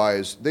ROI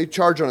is, they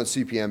charge on a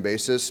CPM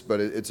basis, but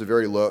it's a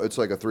very low. It's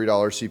like a $3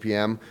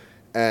 CPM,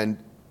 and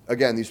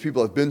again, these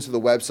people have been to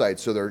the website,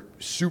 so they're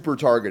super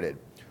targeted,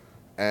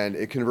 and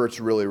it converts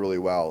really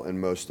well in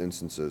most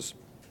instances.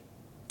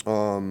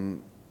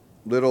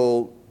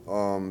 Little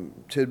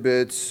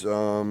tidbits.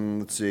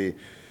 Let's see.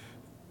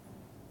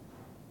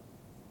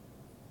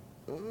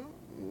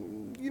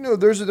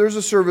 There's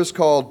a service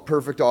called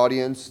Perfect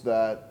Audience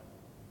that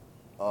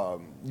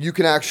you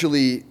can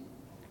actually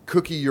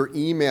cookie your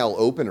email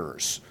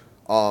openers.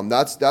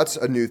 That's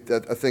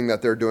a thing that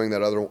they're doing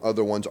that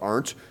other ones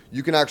aren't.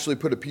 You can actually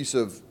put a piece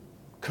of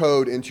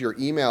code into your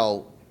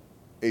email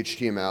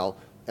HTML,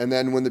 and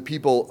then when the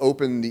people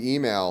open the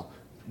email,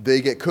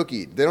 they get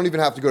cookied. They don't even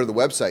have to go to the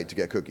website to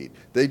get cookied.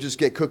 They just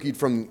get cookied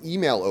from the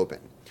email open.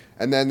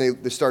 And then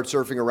they start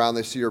surfing around,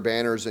 they see your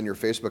banners and your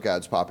Facebook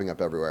ads popping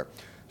up everywhere.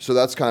 So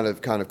that's kind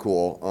of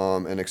cool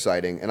and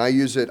exciting. And I've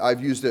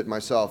used it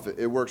myself.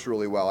 It works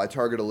really well. I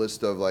target a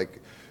list of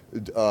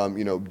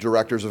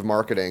directors of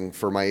marketing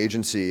for my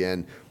agency,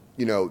 and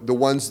the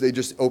ones, they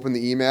just open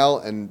the email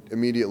and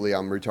immediately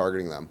I'm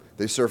retargeting them.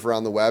 They surf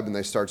around the web and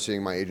they start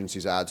seeing my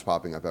agency's ads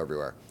popping up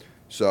everywhere.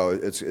 So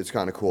it's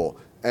kind of cool.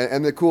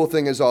 And the cool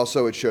thing is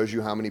also it shows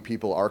you how many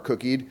people are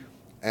cookied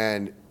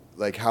and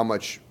like how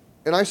much,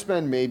 and I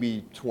spend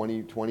maybe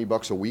 20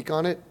 bucks a week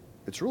on it.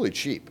 It's really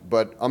cheap,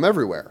 but I'm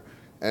everywhere.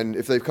 And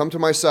if they've come to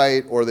my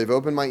site or they've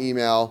opened my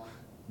email,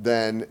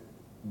 then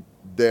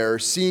they're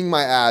seeing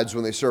my ads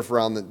when they surf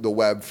around the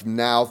web from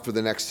now for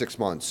the next 6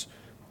 months.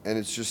 And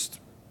it's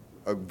just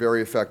a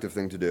very effective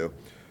thing to do.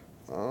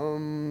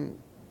 And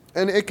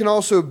it can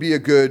also be a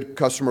good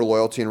customer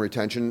loyalty and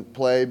retention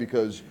play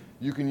because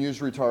you can use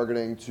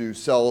retargeting to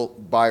sell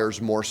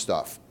buyers more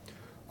stuff.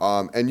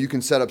 And you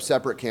can set up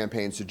separate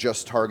campaigns to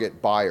just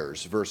target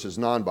buyers versus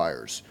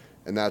non-buyers.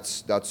 And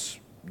that's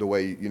the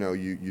way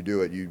you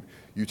do it.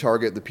 You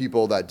target the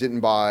people that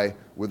didn't buy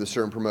with a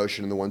certain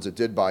promotion, and the ones that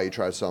did buy, you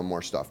try to sell them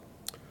more stuff.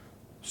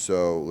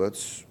 So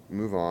let's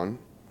move on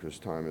because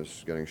time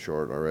is getting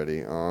short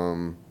already.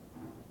 Oh,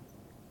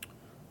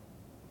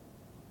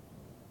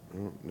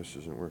 this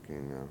isn't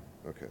working now.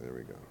 Okay, there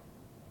we go.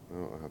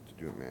 Oh, I'll have to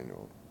do it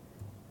manual.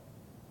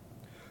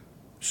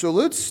 So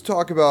let's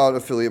talk about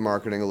affiliate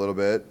marketing a little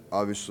bit.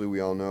 Obviously, we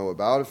all know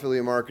about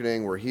affiliate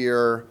marketing. We're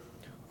here.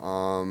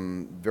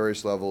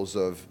 Various levels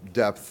of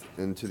depth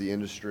into the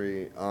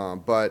industry.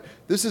 But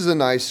this is a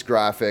nice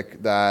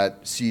graphic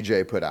that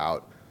CJ put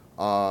out.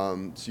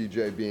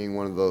 CJ being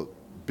one of the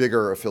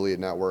bigger affiliate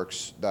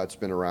networks that's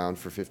been around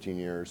for 15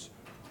 years.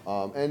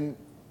 And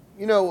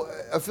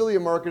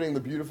affiliate marketing, the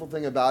beautiful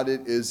thing about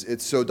it is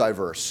it's so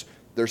diverse.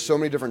 There's so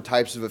many different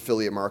types of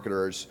affiliate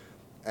marketers.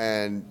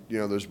 And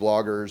there's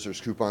bloggers, there's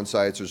coupon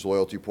sites, there's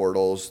loyalty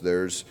portals,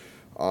 there's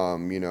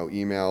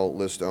email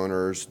list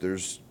owners.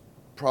 There's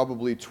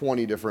probably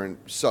 20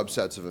 different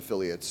subsets of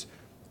affiliates,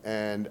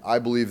 and I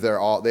believe they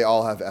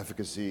all have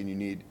efficacy, and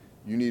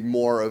you need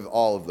more of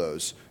all of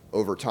those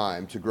over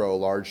time to grow a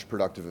large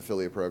productive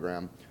affiliate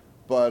program.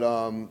 But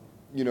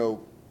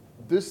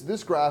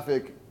this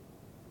graphic,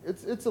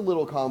 it's a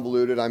little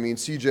convoluted. I mean,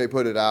 CJ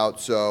put it out,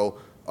 so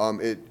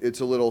it's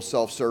a little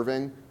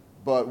self-serving.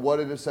 But what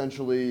it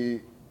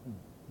essentially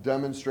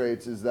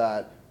demonstrates is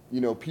that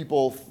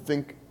people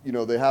think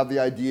they have the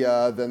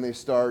idea, then they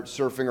start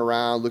surfing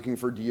around looking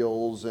for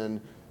deals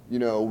and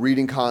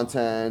reading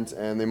content,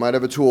 and they might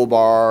have a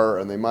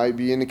toolbar, and they might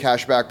be in a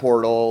cashback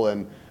portal,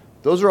 and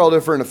those are all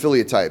different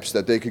affiliate types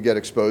that they could get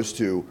exposed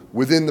to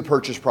within the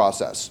purchase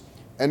process,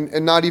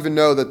 and not even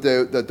know that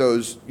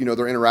those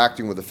they're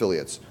interacting with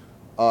affiliates,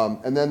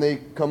 and then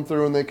they come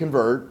through and they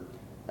convert,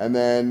 and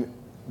then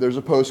there's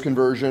a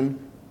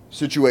post-conversion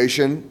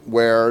situation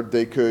where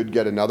they could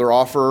get another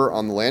offer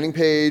on the landing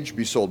page,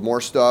 be sold more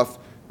stuff.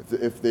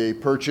 If they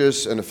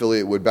purchase, an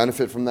affiliate would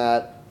benefit from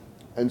that.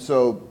 And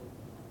so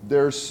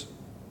there's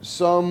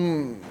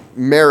some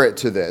merit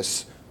to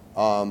this.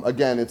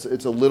 Again, it's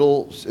a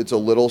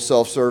little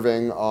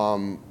self-serving,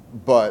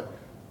 but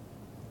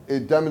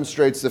it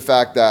demonstrates the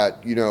fact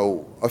that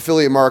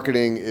affiliate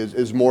marketing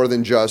is more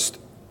than just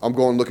I'm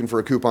going looking for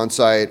a coupon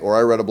site, or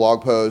I read a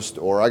blog post,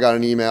 or I got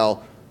an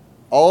email.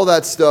 All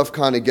that stuff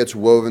kind of gets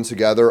woven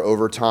together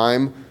over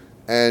time.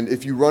 And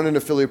if you run an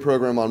affiliate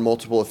program on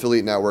multiple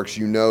affiliate networks,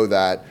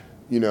 that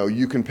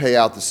you can pay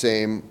out the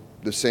same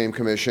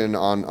commission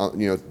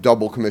on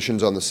double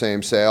commissions on the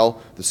same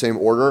sale, the same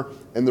order.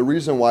 And the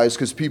reason why is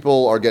because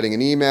people are getting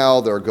an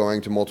email, they're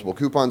going to multiple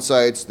coupon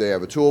sites, they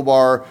have a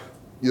toolbar,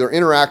 they're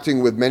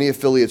interacting with many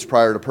affiliates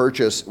prior to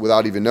purchase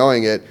without even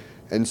knowing it.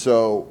 And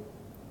so,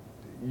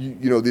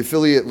 the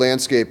affiliate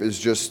landscape has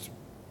just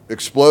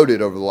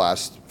exploded over the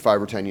last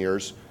 5 or 10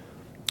 years.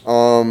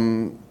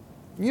 Some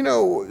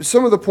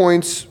of the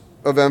points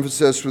of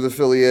emphasis with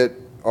affiliate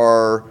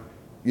are,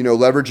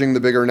 leveraging the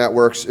bigger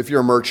networks. If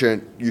you're a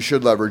merchant, you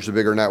should leverage the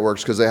bigger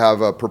networks because they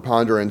have a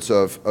preponderance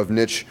of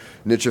niche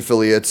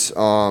affiliates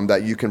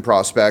that you can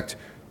prospect.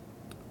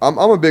 I'm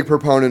a big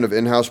proponent of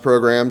in-house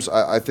programs.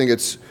 I think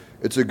it's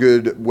a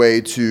good way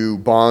to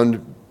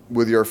bond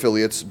with your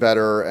affiliates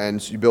better,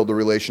 and you build a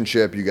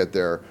relationship. You get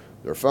their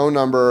phone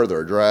number,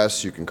 their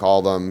address. You can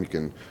call them. You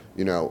can,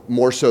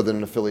 more so than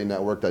an affiliate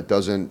network that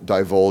doesn't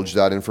divulge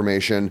that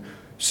information.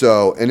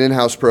 So an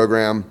in-house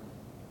program.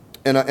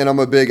 And I'm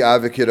a big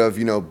advocate of,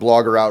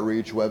 blogger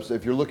outreach, website.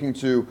 If you're looking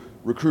to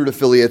recruit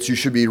affiliates, you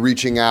should be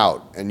reaching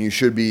out, and you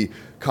should be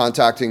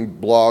contacting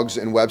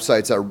blogs and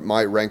websites that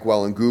might rank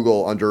well in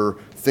Google under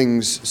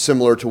things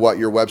similar to what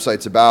your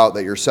website's about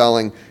that you're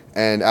selling,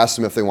 and ask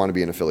them if they want to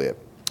be an affiliate.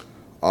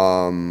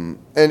 And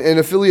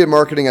affiliate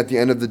marketing at the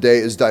end of the day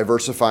is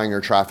diversifying your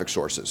traffic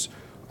sources.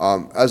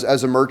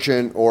 As a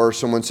merchant or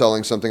someone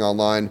selling something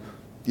online,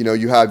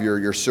 you have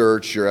your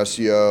search, your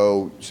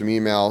SEO, some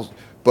emails.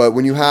 But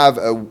when you have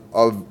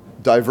a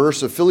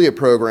diverse affiliate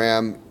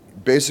program,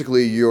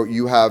 basically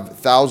you have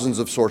thousands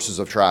of sources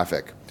of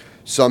traffic.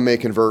 Some may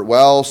convert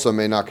well, some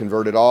may not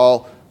convert at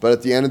all. But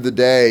at the end of the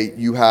day,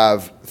 you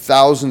have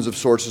thousands of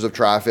sources of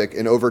traffic,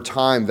 and over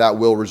time, that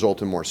will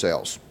result in more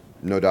sales.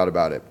 No doubt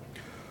about it.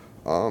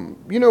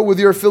 With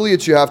your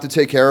affiliates, you have to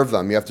take care of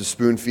them. You have to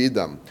spoon feed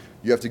them.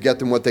 You have to get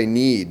them what they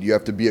need. You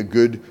have to be a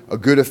good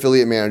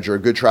affiliate manager, a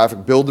good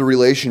traffic, build the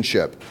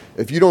relationship.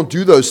 If you don't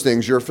do those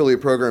things, your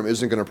affiliate program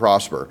isn't going to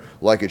prosper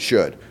like it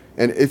should.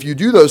 And if you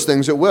do those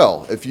things, it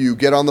will. If you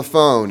get on the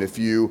phone, if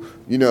you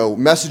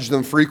message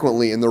them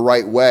frequently in the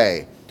right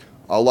way,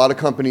 a lot of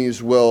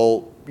companies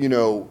will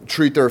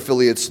treat their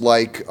affiliates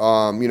like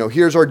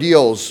here's our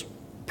deals,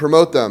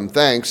 promote them,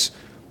 thanks.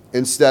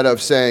 Instead of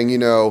saying,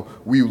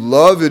 we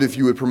love it if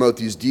you would promote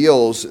these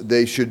deals.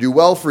 They should do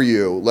well for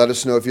you. Let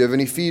us know if you have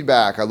any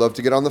feedback. I'd love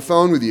to get on the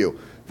phone with you.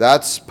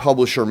 That's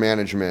publisher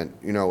management,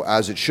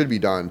 as it should be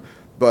done.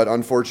 But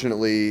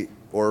unfortunately,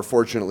 or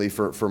fortunately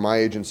for my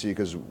agency,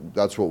 because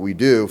that's what we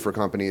do for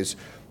companies,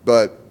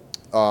 but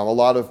a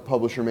lot of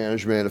publisher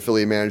management,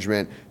 affiliate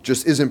management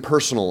just isn't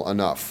personal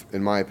enough,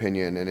 in my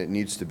opinion, and it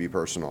needs to be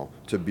personal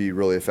to be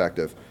really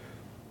effective.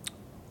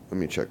 Let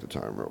me check the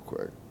time real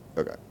quick.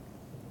 Okay.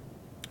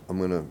 I'm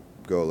going to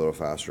go a little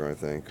faster, I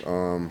think.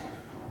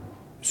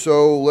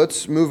 So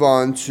let's move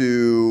on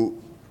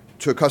to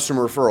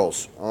customer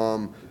referrals.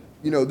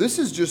 This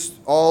is just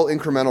all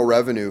incremental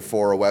revenue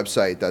for a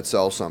website that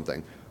sells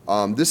something.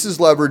 This is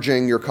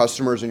leveraging your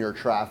customers and your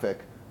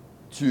traffic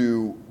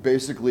to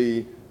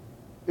basically,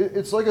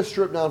 it's like a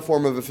stripped down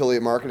form of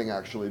affiliate marketing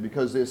actually,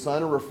 because they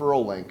assign a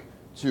referral link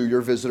to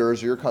your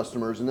visitors or your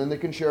customers, and then they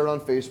can share it on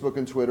Facebook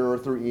and Twitter or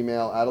through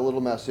email, add a little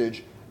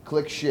message,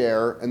 click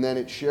share, and then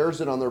it shares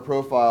it on their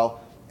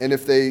profile. And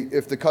if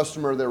the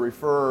customer they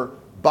refer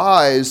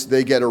buys,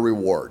 they get a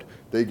reward.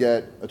 They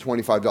get a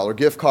 $25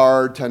 gift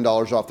card,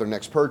 $10 off their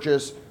next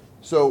purchase.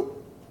 So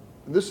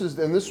this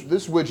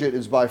widget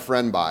is by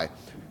FriendBuy.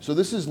 So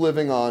this is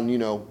living on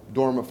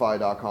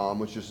Dormify.com,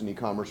 which is an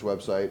e-commerce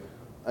website,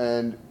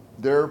 and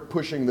they're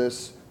pushing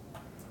this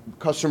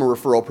customer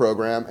referral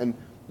program. And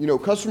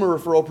customer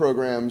referral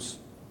programs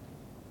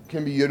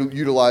can be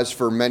utilized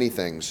for many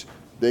things.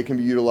 They can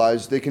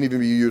even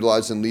be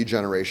utilized in lead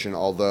generation,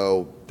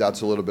 although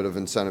that's a little bit of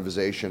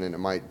incentivization and it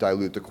might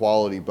dilute the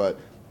quality. But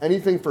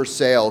anything for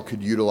sale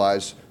could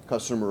utilize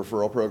customer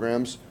referral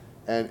programs.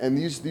 And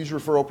these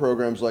referral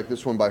programs like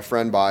this one by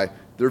FriendBuy,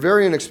 they're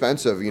very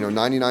inexpensive.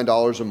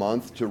 $99 a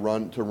month to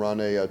run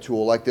a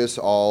tool like this,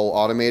 all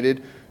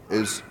automated,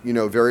 is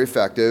very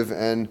effective.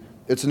 And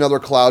it's another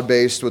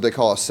cloud-based, what they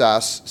call a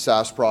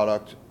SaaS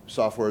product,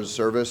 software as a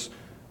service.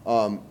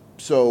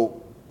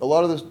 So a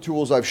lot of the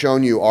tools I've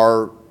shown you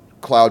are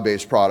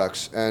cloud-based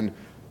products, and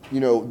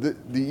the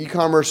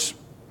e-commerce,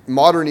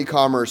 modern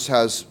e-commerce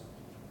has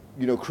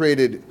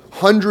created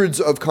hundreds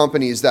of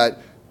companies that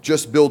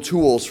just build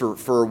tools for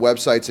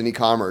websites and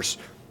e-commerce,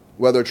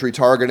 whether it's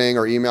retargeting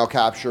or email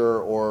capture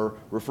or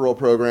referral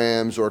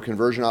programs or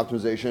conversion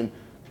optimization.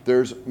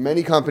 There's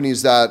many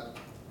companies that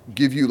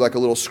give you like a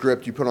little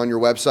script you put on your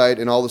website,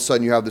 and all of a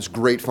sudden you have this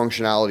great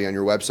functionality on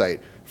your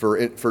website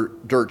for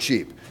dirt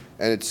cheap,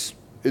 and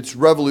it's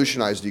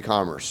revolutionized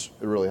e-commerce.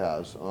 It really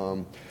has.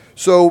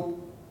 So,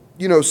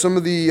 some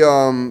of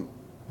the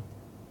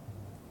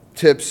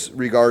tips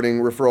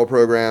regarding referral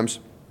programs,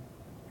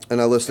 and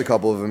I list a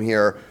couple of them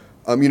here.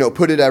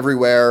 Put it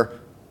everywhere.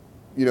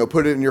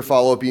 Put it in your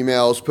follow-up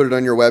emails. Put it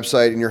on your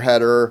website in your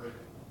header.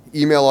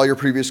 Email all your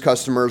previous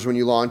customers when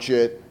you launch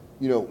it.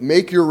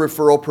 Make your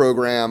referral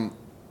program.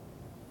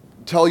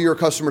 Tell your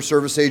customer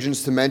service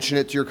agents to mention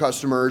it to your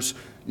customers.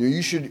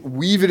 You should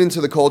weave it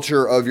into the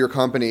culture of your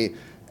company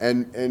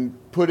and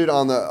put it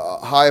on the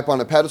high up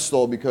on a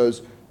pedestal,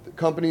 because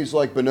companies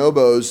like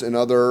Bonobos and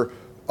other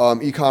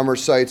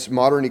e-commerce sites,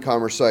 modern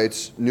e-commerce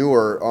sites,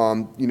 newer,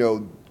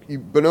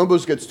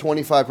 Bonobos gets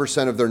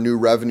 25% of their new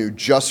revenue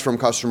just from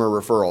customer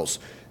referrals.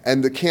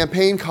 And the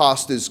campaign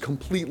cost is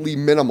completely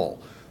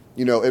minimal.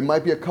 It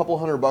might be a couple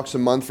 $100 a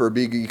month for a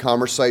big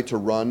e-commerce site to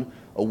run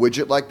a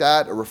widget like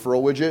that, a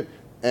referral widget,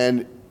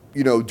 and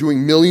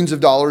doing millions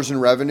of dollars in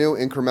revenue,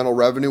 incremental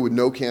revenue with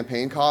no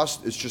campaign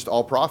cost, is just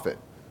all profit.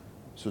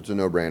 So it's a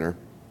no-brainer.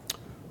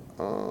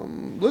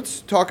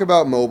 Let's talk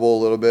about mobile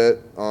a little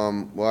bit.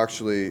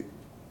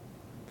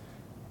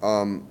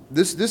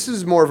 This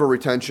is more of a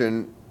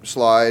retention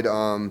slide,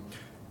 and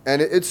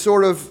it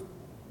sort of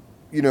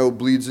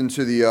bleeds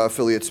into the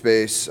affiliate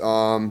space.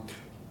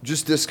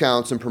 Just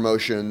discounts and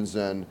promotions,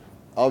 and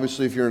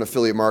obviously if you're in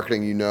affiliate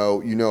marketing, you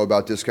know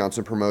about discounts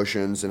and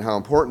promotions and how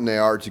important they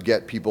are to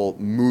get people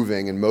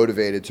moving and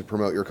motivated to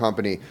promote your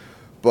company.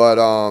 But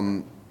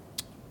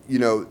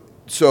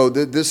so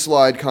this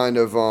slide kind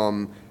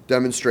of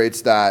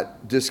demonstrates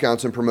that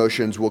discounts and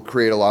promotions will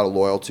create a lot of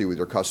loyalty with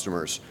your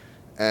customers,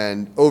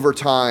 and over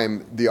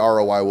time the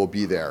ROI will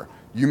be there.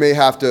 You may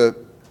have to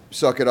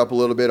suck it up a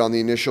little bit on the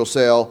initial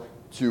sale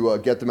to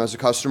get them as a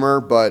customer,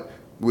 but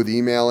with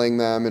emailing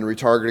them and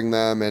retargeting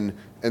them and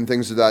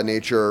things of that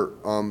nature.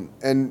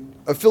 And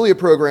affiliate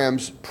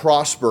programs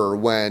prosper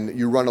when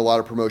you run a lot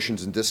of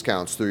promotions and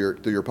discounts through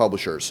your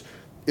publishers,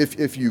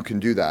 if you can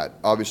do that.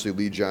 Obviously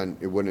lead gen,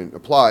 it wouldn't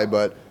apply,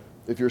 but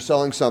if you're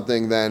selling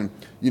something, then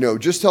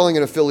just telling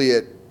an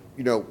affiliate,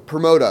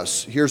 promote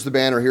us, here's the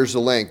banner, here's the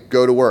link,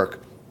 go to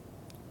work,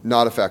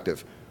 not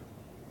effective.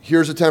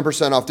 Here's a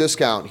 10% off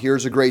discount,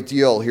 here's a great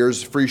deal,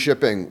 here's free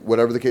shipping,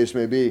 whatever the case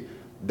may be.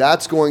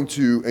 That's going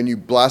to, and you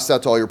blast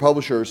that to all your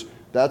publishers,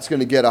 that's going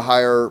to get a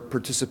higher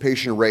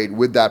participation rate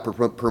with that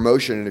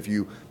promotion. And if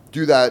you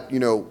do that,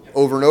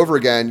 over and over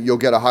again, you'll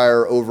get a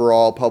higher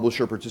overall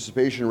publisher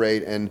participation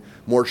rate and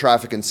more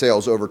traffic and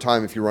sales over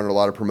time if you run a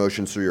lot of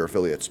promotions through your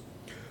affiliates.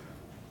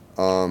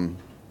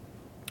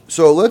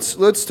 So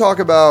let's talk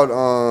about,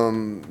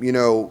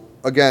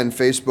 again,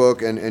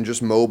 Facebook and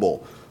just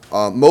mobile.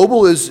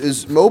 Mobile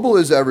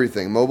is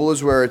everything. Mobile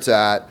is where it's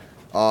at.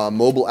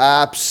 Mobile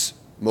apps,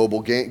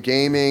 mobile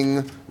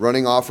gaming,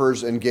 running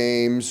offers and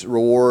games,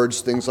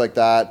 rewards, things like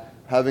that,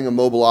 having a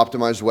mobile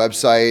optimized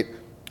website,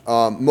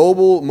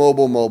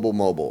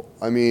 mobile.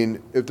 I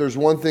mean, if there's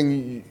one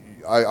thing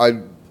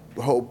I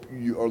hope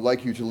you or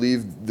like you to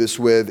leave this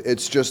with,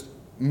 it's just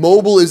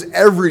mobile is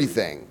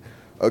everything,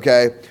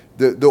 okay?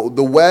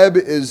 The web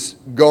is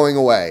going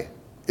away.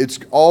 It's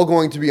all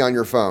going to be on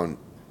your phone,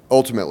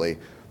 ultimately.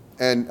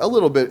 And a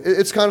little bit,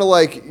 it's kind of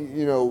like,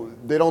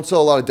 they don't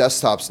sell a lot of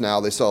desktops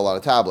now, they sell a lot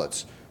of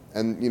tablets.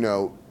 And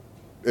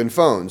and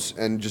phones,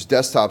 and just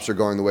desktops are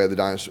going the way of the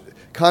dinosaur.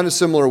 Kind of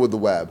similar with the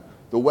web.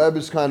 The web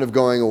is kind of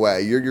going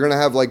away. You're going to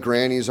have like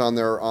grannies on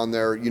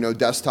their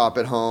desktop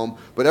at home,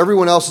 but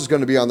everyone else is going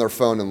to be on their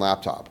phone and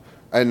laptop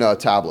and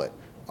tablet.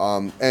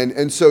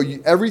 And so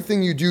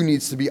everything you do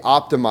needs to be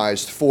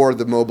optimized for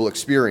the mobile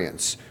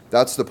experience.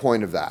 That's the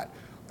point of that.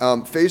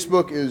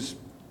 Facebook is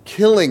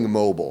killing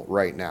mobile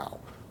right now,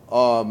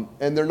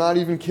 and they're not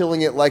even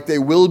killing it like they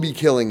will be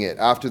killing it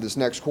after this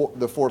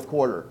the fourth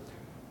quarter.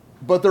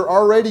 But they're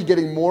already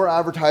getting more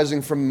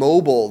advertising from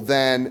mobile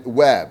than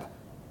web.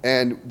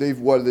 And they've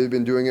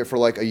been doing it for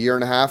like a year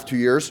and a half, 2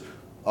 years,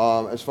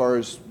 as far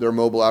as their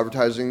mobile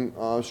advertising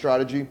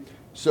strategy.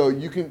 So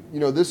you can,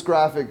 this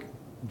graphic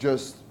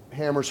just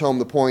hammers home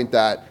the point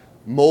that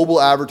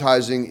mobile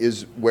advertising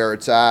is where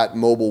it's at,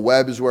 mobile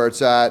web is where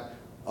it's at,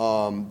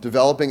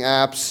 developing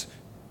apps,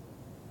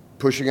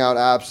 pushing out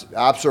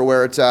apps are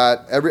where it's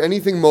at.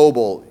 Anything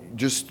mobile,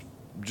 just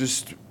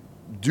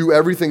do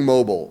everything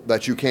mobile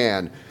that you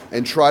can.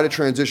 And try to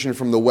transition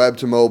from the web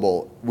to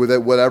mobile with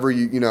it, whatever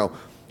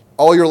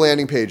all your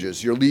landing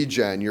pages, your lead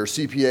gen, your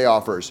CPA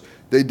offers,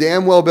 they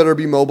damn well better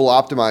be mobile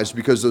optimized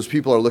because those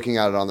people are looking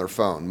at it on their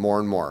phone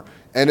more and more.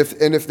 And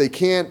if they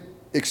can't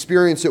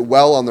experience it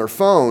well on their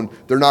phone,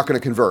 they're not going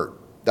to convert.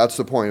 That's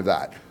the point of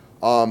that.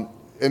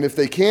 And if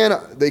they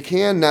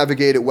can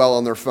navigate it well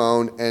on their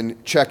phone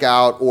and check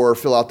out or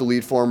fill out the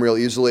lead form real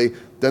easily,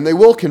 then they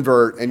will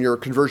convert and your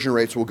conversion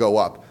rates will go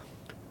up.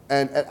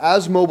 And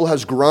as mobile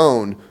has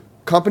grown,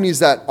 companies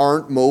that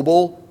aren't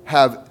mobile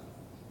have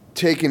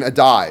taken a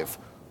dive,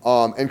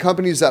 and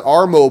companies that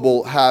are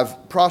mobile have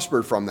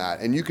prospered from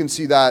that. And you can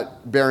see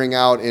that bearing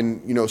out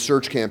in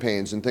search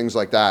campaigns and things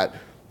like that.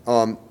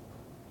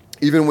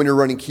 Even when you're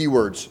running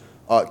keywords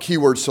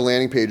to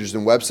landing pages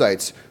and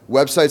websites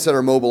that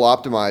are mobile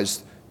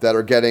optimized that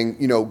are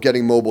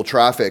getting mobile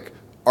traffic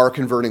are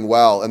converting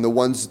well, and the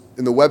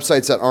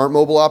websites that aren't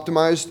mobile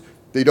optimized,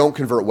 they don't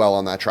convert well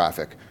on that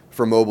traffic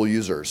for mobile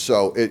users.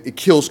 So it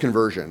kills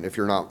conversion if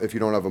you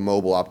don't have a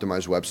mobile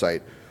optimized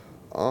website.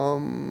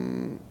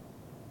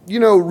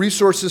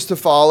 Resources to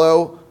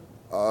follow.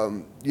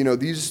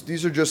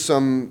 These are just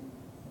some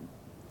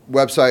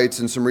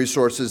websites and some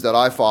resources that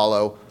I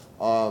follow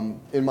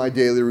in my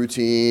daily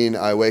routine.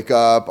 I wake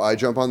up, I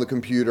jump on the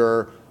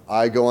computer,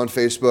 I go on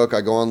Facebook,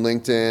 I go on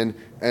LinkedIn,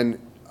 and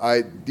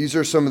these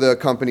are some of the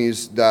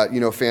companies that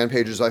fan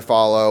pages I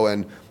follow,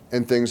 and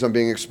and things I'm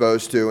being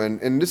exposed to,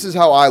 and this is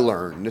how I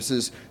learn. This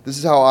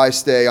is how I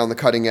stay on the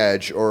cutting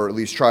edge, or at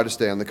least try to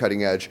stay on the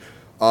cutting edge.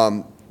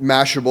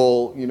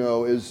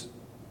 Mashable, is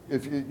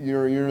if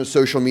you're in a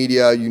social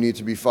media, you need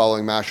to be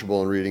following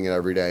Mashable and reading it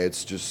every day.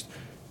 It's just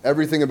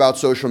everything about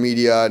social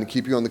media and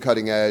keep you on the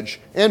cutting edge.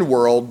 And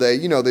world, they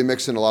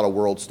mix in a lot of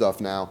world stuff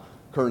now,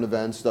 current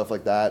events, stuff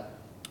like that.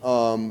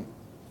 I'm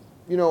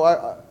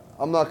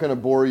not going to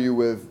bore you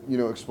with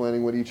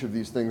explaining what each of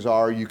these things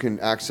are. You can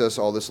access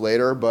all this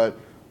later, but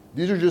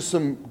these are just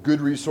some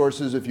good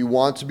resources if you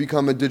want to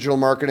become a digital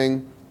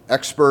marketing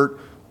expert,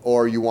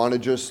 or you want to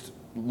just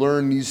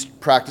learn these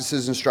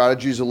practices and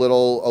strategies a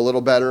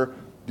little better.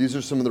 These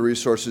are some of the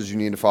resources you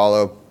need to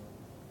follow.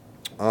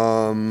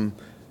 I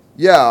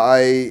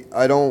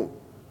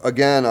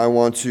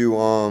want to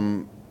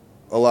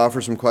allow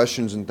for some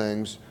questions and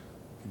things,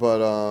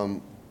 but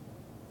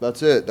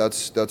that's it.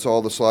 That's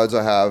all the slides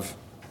I have.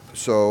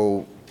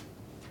 So,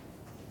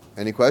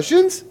 any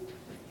questions?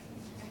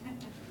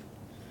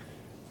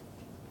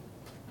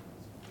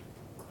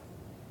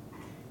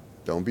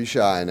 Don't be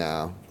shy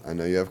now. I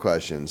know you have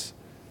questions.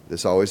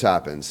 This always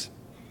happens.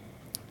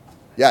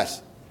 Yes?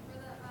 For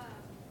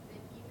the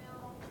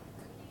email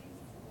cookies,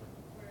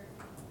 where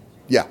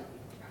Yeah. traffic,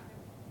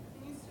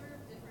 can you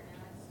serve different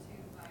ads to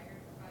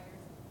buyers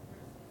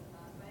versus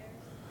non-buyers?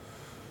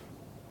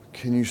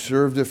 Can you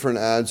serve different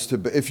ads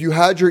to, if you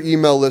had your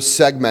email list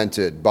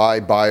segmented by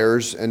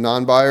buyers and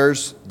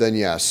non-buyers, then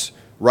yes.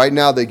 Right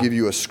now they give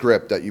you a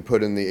script that you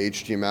put in the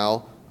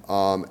HTML,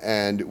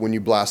 and when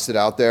you blast it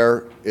out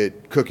there,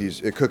 it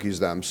cookies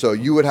them. So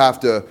you would have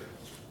to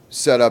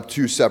set up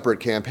 2 separate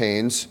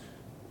campaigns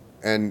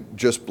and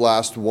just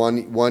blast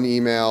one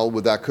email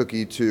with that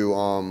cookie to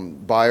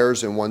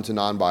buyers and one to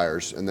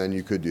non-buyers, and then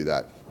you could do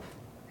that. Okay,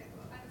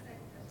 well, I have a second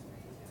question for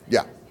you too.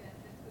 Yeah. I just get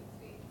the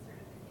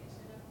Hootsuite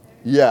certification up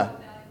there. Yeah. How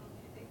valuable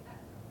do you think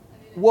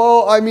that?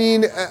 Well, I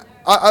mean,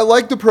 I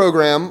like the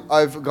program.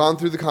 I've gone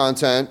through the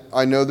content.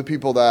 I know the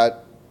people that,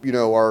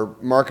 are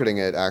marketing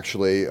it,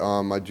 actually.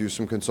 I do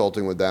some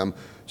consulting with them.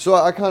 So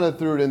I kind of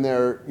threw it in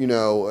there,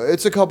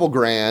 it's a couple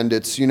grand.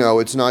 It's,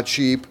 it's not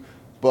cheap,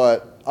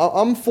 but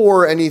I'm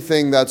for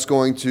anything that's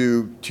going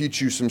to teach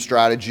you some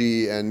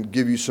strategy and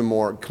give you some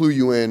more, clue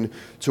you in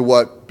to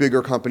what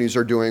bigger companies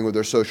are doing with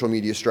their social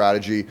media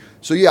strategy.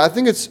 So yeah, I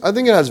think it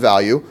has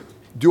value.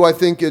 Do I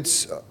think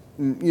it's, a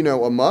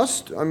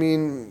must? I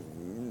mean,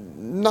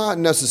 not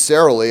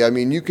necessarily. I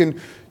mean, you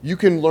can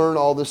learn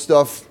all this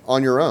stuff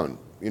on your own.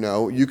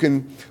 You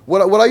can,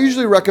 what I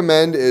usually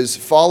recommend is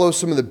follow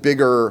some of the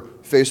bigger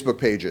Facebook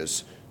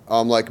pages,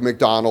 like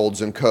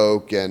McDonald's and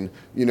Coke and,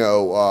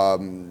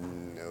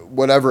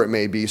 whatever it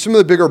may be. Some of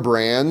the bigger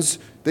brands,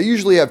 they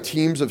usually have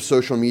teams of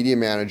social media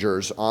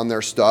managers on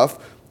their stuff,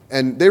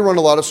 and they run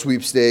a lot of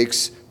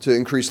sweepstakes to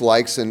increase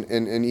likes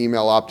and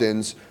email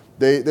opt-ins.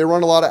 They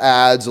run a lot of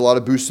ads, a lot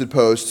of boosted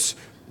posts.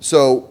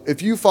 So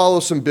if you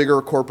follow some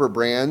bigger corporate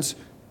brands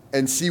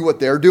and see what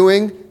they're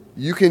doing,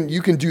 you can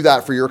do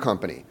that for your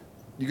company.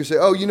 You can say,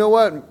 oh, you know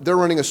what? They're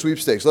running a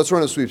sweepstakes. Let's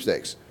run a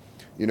sweepstakes.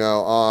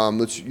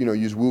 Let's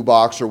use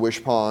WooBox or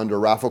Wishpond or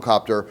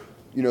Rafflecopter.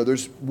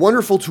 There's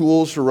wonderful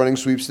tools for running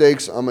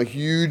sweepstakes. I'm a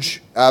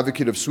huge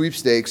advocate of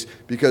sweepstakes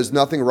because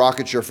nothing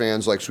rockets your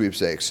fans like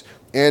sweepstakes,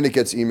 and it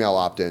gets email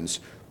opt-ins.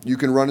 You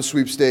can run a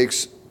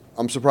sweepstakes.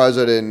 I'm surprised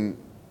I didn't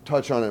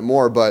touch on it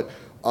more, but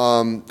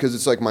because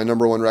it's like my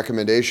 #1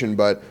 recommendation.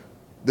 But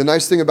the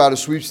nice thing about a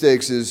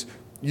sweepstakes is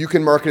you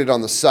can market it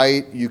on the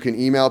site, you can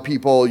email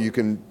people, you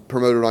can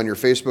promote it on your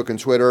Facebook and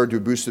Twitter, do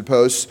boosted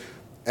posts,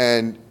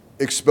 and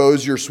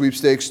expose your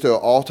sweepstakes to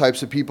all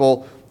types of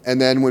people. And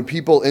then when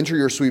people enter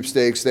your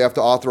sweepstakes, they have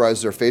to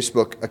authorize their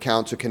Facebook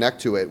account to connect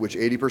to it, which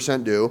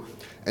 80% do.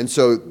 And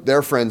so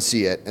their friends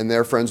see it, and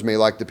their friends may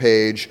like the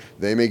page.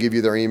 They may give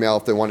you their email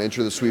if they want to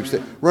enter the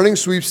sweepstakes. Running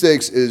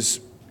sweepstakes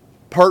is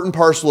part and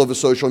parcel of a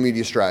social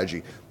media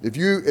strategy. If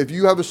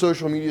you have a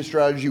social media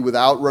strategy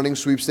without running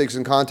sweepstakes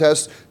and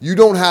contests, you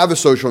don't have a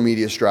social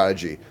media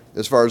strategy,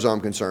 as far as I'm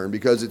concerned,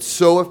 because it's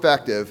so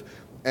effective,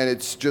 and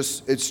it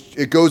goes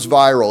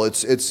viral.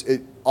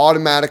 It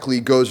automatically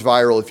goes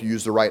viral if you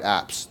use the right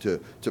apps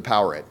to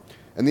power it.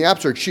 And the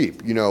apps are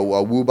cheap.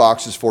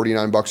 WooBox is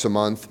 $49 a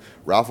month.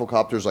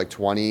 Rafflecopter's like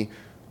 $20.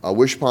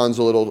 Wishpond's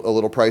a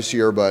little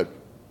pricier, but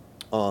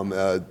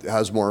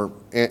has more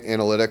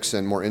analytics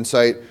and more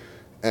insight.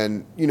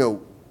 And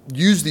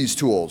use these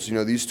tools.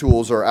 These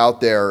tools are out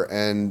there,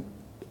 and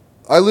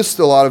I list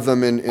a lot of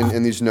them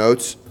in these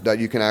notes that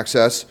you can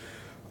access.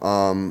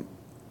 I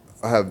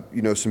have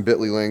some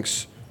Bitly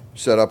links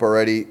set up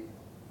already.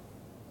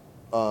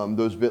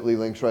 Those Bitly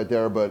links right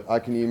there, but I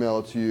can email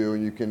it to you,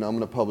 and I'm going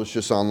to publish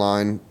this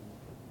online,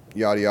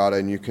 yada yada,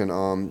 and you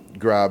can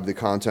grab the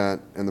content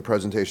and the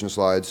presentation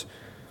slides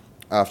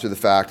after the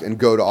fact and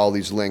go to all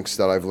these links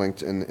that I've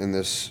linked in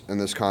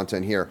this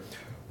content here.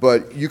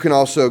 But you can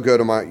also go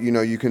to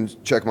you can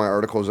check my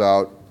articles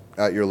out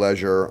at your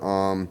leisure,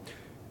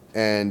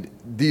 and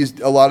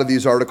a lot of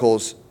these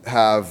articles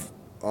have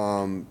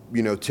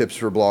tips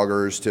for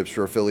bloggers, tips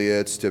for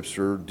affiliates, tips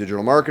for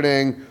digital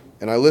marketing.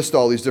 And I list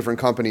all these different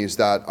companies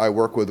that I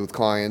work with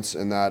clients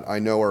and that I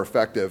know are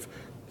effective.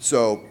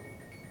 So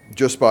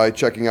just by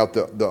checking out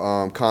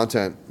the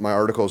content, my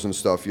articles and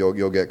stuff,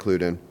 you'll get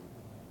clued in.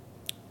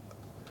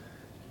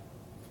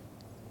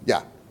 Yeah.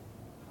 How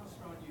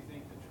strong do you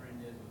think the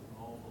trend is with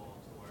mobile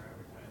to where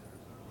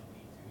advertisers are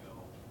looking to go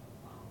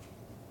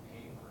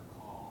pay per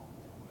call,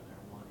 where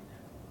they're wanting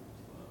that to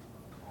move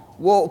to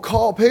a call?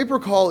 Well, pay per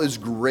call is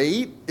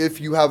great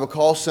if you have a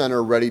call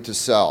center ready to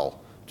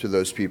sell to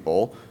those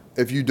people.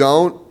 If you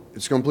don't,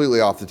 it's completely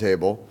off the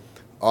table.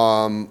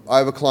 I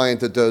have a client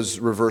that does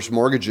reverse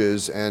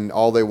mortgages, and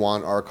all they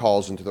want are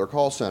calls into their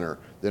call center.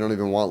 They don't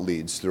even want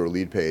leads through a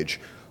lead page.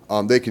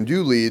 They can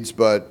do leads,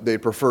 but they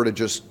prefer to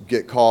just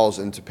get calls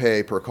and to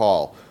pay per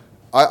call.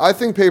 I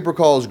think pay per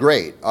call is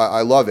great.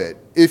 I love it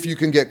if you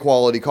can get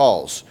quality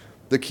calls.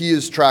 The key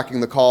is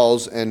tracking the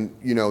calls and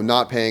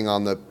not paying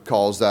on the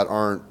calls that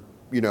aren't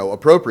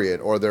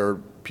appropriate, or they're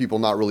people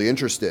not really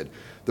interested.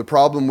 The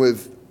problem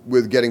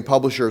with getting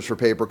publishers for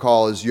pay per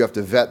call is you have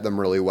to vet them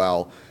really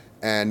well,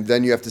 and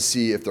then you have to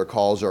see if their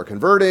calls are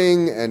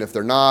converting, and if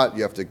they're not,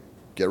 you have to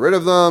get rid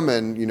of them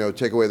and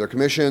take away their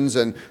commissions.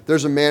 And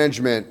there's a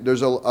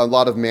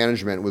lot of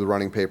management with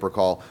running pay per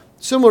call.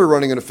 Similar to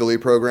running an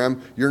affiliate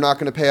program, you're not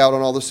going to pay out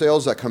on all the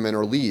sales that come in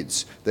or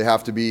leads. They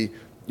have to be,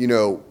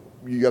 you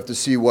have to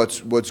see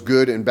what's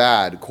good and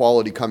bad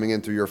quality coming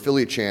in through your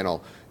affiliate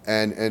channel,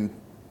 and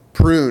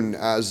prune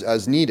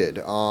as needed,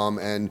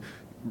 and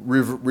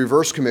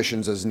reverse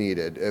commissions as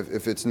needed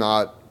if it's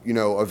not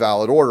a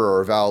valid order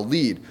or a valid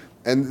lead.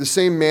 And the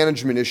same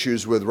management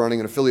issues with running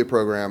an affiliate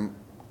program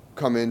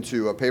come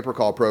into a pay per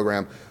call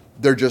program.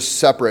 They're just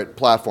separate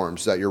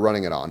platforms that you're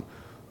running it on.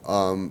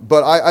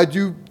 But I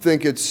do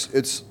think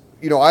it's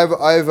I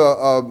have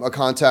a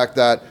contact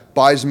that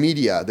buys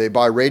media. They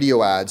buy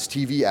radio ads,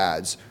 TV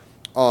ads,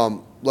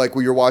 like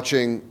when you're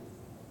watching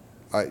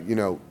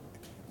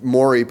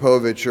Maury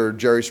Povich or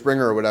Jerry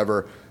Springer or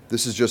whatever.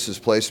 This is just his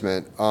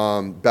placement.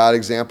 Bad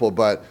example,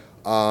 but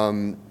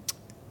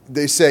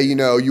they say,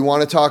 you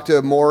want to talk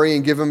to Maury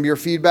and give him your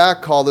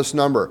feedback, call this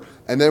number.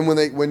 And then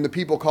when the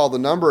people call the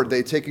number,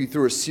 they take you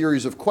through a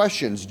series of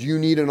questions. Do you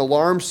need an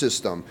alarm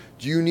system?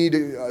 Do you need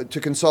to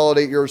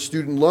consolidate your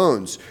student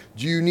loans?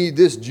 Do you need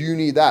this? Do you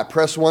need that?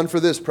 Press 1 for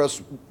this,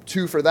 press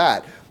 2 for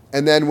that.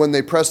 And then when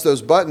they press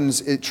those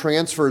buttons, it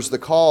transfers the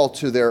call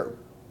to their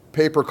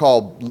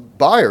pay-per-call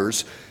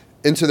buyers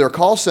into their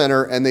call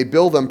center, and they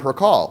bill them per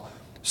call.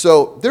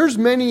 So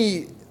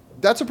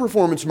that's a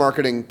performance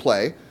marketing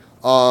play.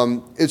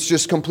 It's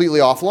just completely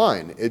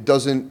offline. It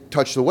doesn't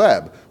touch the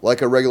web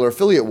like a regular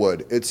affiliate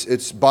would.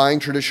 It's buying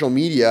traditional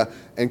media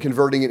and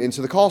converting it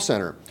into the call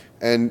center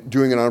and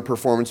doing it on a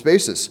performance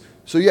basis.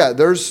 So yeah,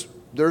 there's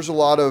a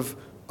lot of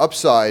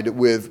upside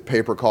with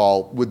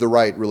pay-per-call with the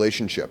right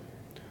relationship.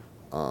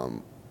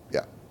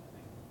 Yeah.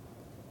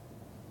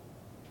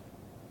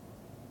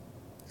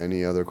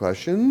 Any other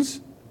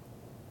questions?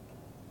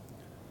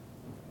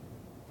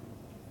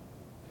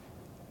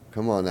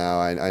 Come on now,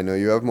 I know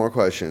you have more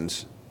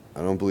questions.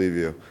 I don't believe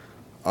you.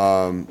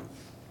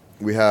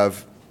 We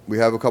have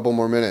a couple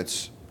more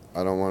minutes.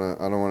 I don't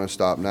want to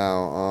stop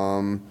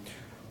now.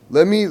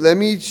 Let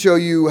me show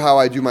you how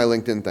I do my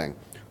LinkedIn thing,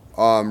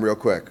 real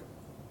quick,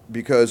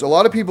 because a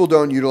lot of people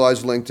don't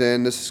utilize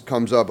LinkedIn. This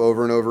comes up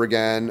over and over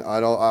again.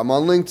 I'm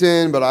on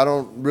LinkedIn, but I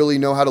don't really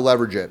know how to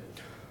leverage it.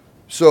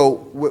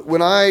 So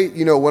when I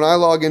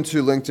log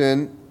into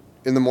LinkedIn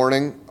in the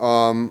morning,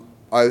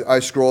 I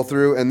scroll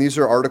through, and these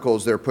are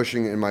articles they're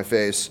pushing in my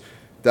face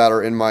that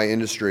are in my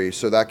industry,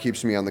 so that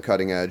keeps me on the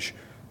cutting edge.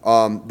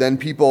 Then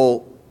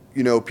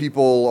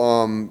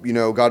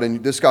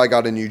this guy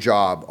got a new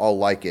job. I'll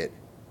like it,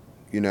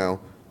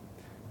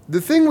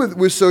 The thing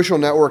with social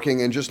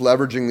networking and just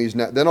leveraging these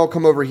then I'll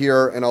come over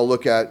here and I'll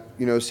look at,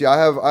 see, I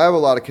have a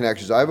lot of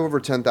connections. I have over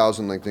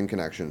 10,000 LinkedIn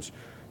connections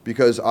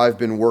because I've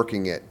been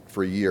working it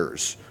for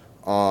years.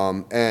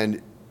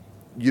 And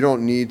you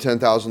don't need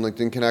 10,000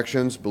 LinkedIn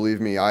connections.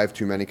 Believe me, I have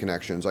too many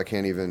connections. I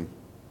can't even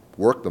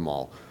work them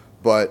all.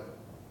 But,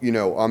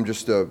 I'm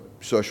just a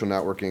social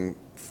networking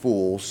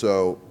fool,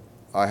 so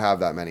I have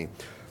that many.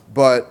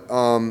 But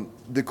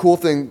the cool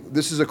thing,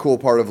 this is a cool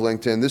part of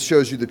LinkedIn. This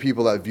shows you the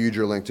people that viewed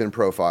your LinkedIn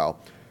profile.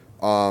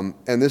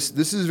 And this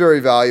is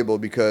very valuable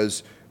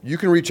because you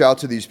can reach out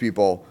to these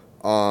people,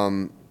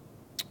 and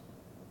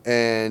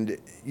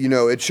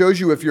it shows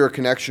you if you're a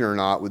connection or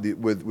not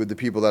with the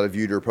people that have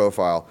viewed your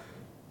profile.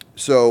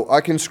 So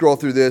I can scroll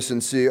through this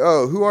and see,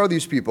 who are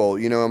these people?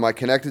 Am I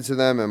connected to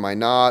them? Am I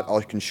not?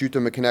 I can shoot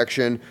them a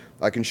connection.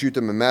 I can shoot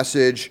them a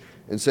message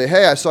and say,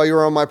 hey, I saw you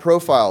were on my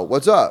profile.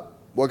 What's up?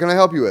 What can I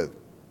help you with?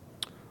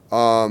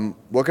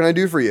 What can I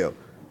do for you?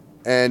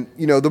 And,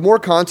 the more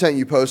content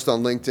you post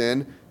on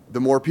LinkedIn, the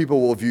more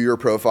people will view your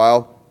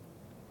profile.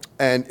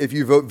 And if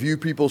you view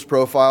people's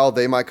profile,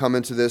 they might come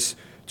into this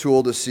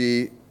tool to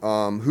see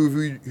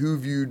who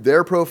viewed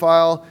their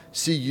profile,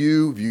 see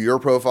you, view your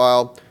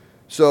profile.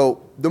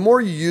 So the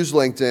more you use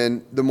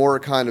LinkedIn, the more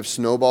it kind of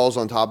snowballs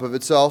on top of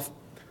itself.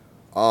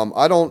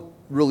 I don't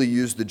really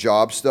use the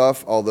job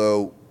stuff,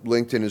 although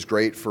LinkedIn is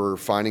great for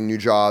finding new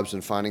jobs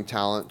and finding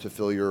talent to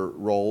fill your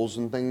roles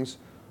and things.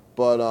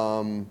 But,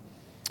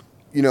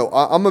 you know,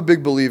 I'm a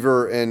big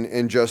believer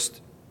in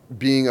just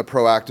being a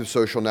proactive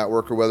social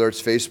networker, whether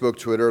it's Facebook,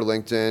 Twitter,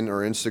 LinkedIn,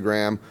 or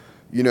Instagram.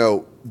 You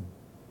know,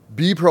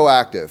 be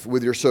proactive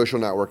with your social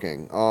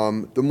networking.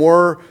 The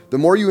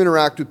more you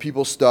interact with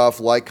people's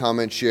stuff, like,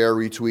 comment, share,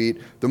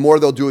 retweet, the more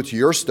they'll do it to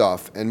your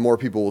stuff, and more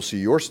people will see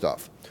your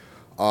stuff.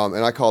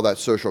 And I call that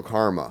social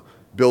karma,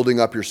 building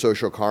up your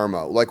social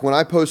karma. Like when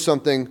I post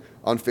something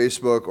on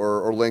Facebook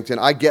or LinkedIn,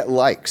 I get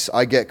likes,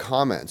 I get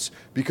comments,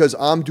 because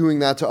I'm doing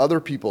that to other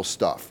people's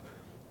stuff.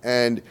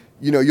 And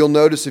you know, you'll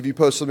notice if you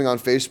post something on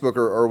Facebook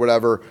or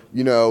whatever,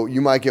 you know,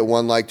 you might get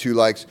 1 like, 2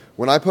 likes.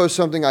 When I post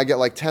something, I get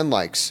like 10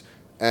 likes.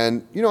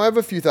 And, you know, I have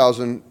a few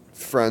thousand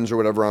friends or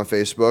whatever on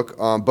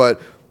Facebook. But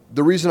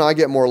the reason I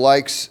get more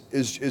likes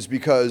is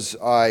because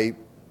I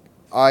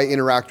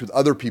interact with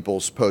other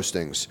people's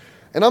postings.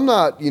 And I'm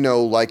not, you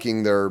know,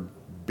 liking their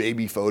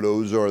baby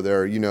photos or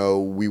their, you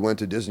know, we went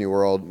to Disney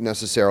World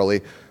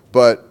necessarily.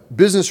 But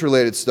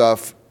business-related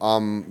stuff,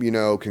 you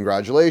know,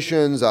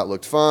 congratulations, that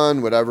looked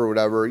fun,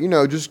 whatever. You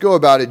know, just go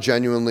about it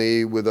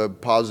genuinely with a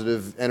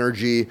positive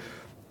energy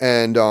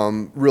and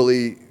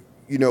really,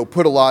 you know,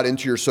 put a lot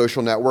into your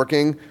social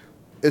networking,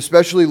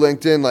 especially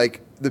LinkedIn.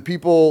 Like the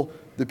people,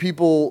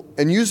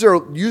 and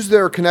use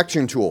their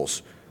connection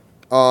tools.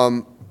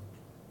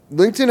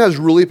 LinkedIn has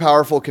really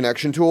powerful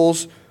connection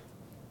tools.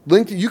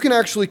 LinkedIn, you can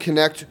actually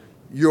connect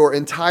your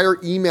entire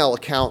email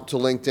account to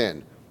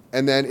LinkedIn.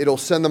 And then it'll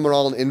send them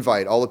all an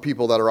invite, all the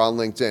people that are on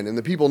LinkedIn. And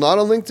the people not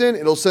on LinkedIn,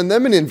 it'll send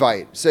them an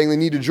invite saying they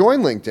need to join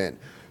LinkedIn.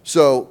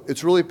 So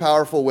it's a really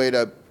powerful way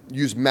to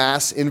use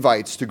mass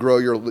invites to grow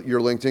your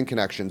LinkedIn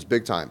connections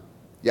big time.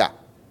 Yeah.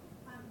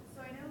 So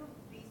I know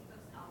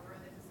Facebook's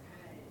algorithms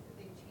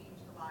they've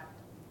changed a lot.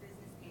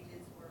 Business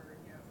pages were,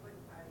 you know,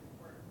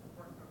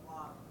 work for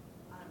blog.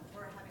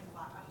 We're having a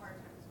hard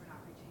time because we're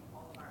not reaching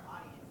all of our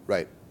audience.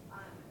 Right.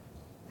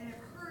 And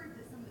I've heard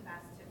that some of the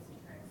best tips and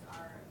tricks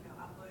are, you know,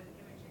 upload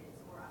images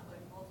or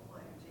upload multiple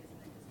images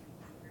and then just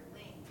include your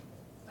link,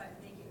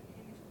 but make it an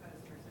image post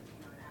versus,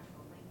 you know, an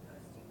actual link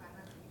post. Do you find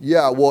that?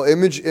 Yeah, well,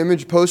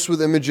 image posts with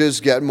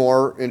images get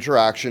more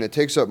interaction. It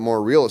takes up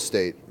more real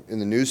estate in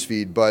the news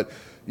feed, but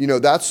you know,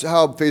 that's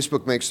how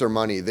Facebook makes their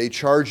money. They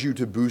charge you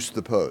to boost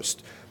the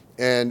post.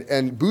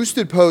 And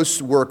boosted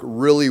posts work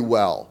really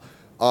well.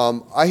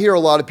 I hear a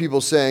lot of people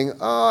saying,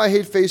 "Oh, I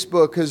hate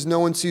Facebook because no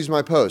one sees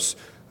my posts."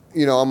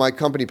 You know, on my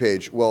company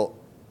page. Well,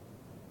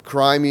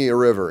 cry me a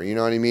river, you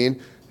know what I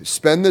mean?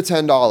 Spend the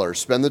 $10,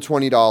 spend the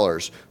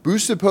 $20.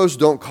 Boosted posts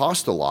don't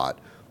cost a lot.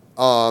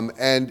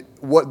 And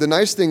what the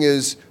nice thing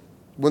is,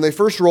 when they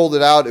first rolled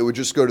it out, it would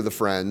just go to the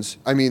fans.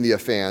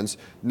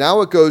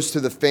 Now it goes to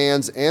the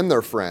fans and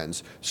their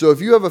friends. So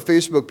if you have a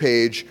Facebook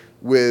page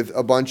with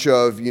a bunch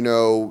of, you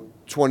know,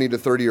 20 to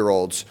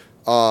 30-year-olds,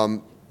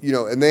 you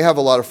know, and they have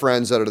a lot of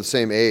friends that are the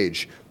same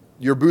age,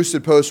 your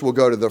boosted post will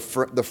go to the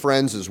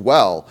friends as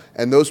well,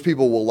 and those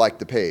people will like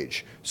the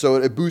page. So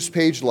it boosts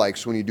page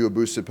likes when you do a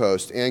boosted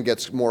post and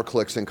gets more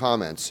clicks and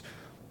comments.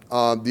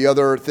 The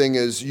other thing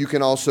is you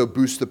can also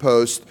boost the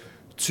post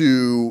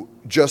to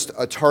just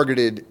a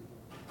targeted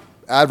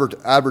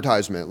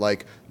advertisement,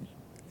 like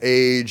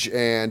age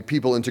and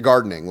people into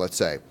gardening, let's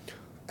say.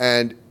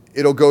 And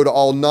it'll go to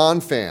all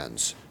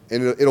non-fans,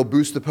 and it'll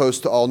boost the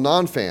post to all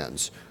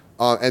non-fans.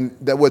 And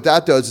what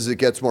that does is it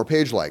gets more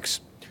page likes.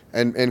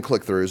 And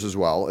click-throughs as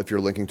well if you're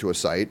linking to a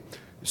site.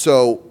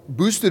 So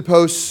boosted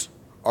posts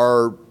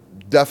are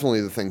definitely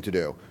the thing to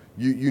do.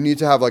 You need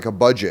to have like a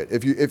budget.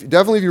 If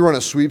you run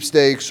a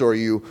sweepstakes or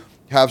you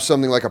have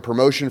something like a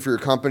promotion for your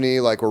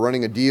company, like we're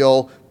running a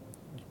deal,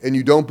 and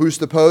you don't boost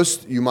the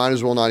post, you might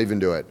as well not even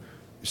do it.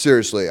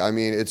 Seriously, I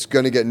mean, it's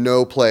going to get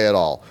no play at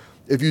all.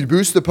 If you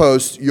boost the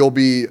post, you'll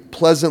be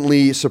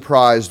pleasantly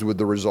surprised with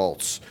the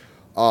results.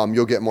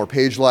 You'll get more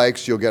page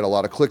likes, you'll get a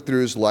lot of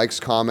click-throughs, likes,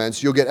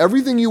 comments. You'll get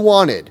everything you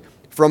wanted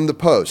from the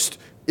post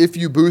if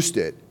you boost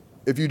it.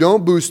 If you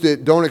don't boost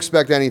it, don't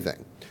expect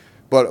anything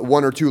but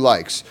 1 or 2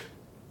 likes.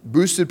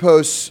 Boosted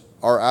posts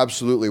are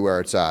absolutely where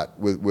it's at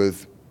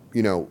with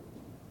you know,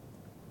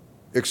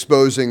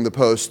 exposing the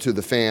post to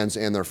the fans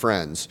and their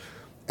friends.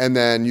 And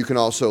then you can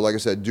also, like I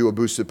said, do a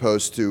boosted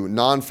post to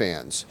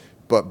non-fans,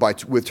 but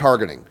with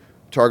targeting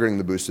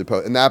the boosted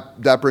post. And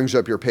that brings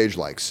up your page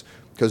likes,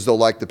 because they'll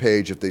like the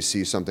page if they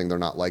see something they're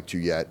not liked to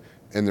yet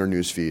in their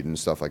news feed and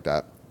stuff like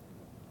that.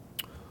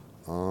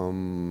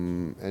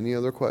 Any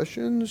other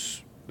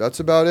questions? That's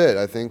about it.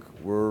 I think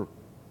we're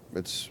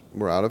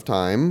out of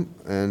time,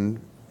 and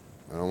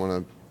I don't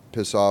want to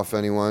piss off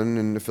anyone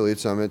in Affiliate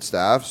Summit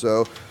staff.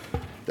 So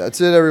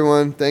that's it,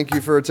 everyone. Thank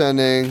you for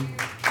attending.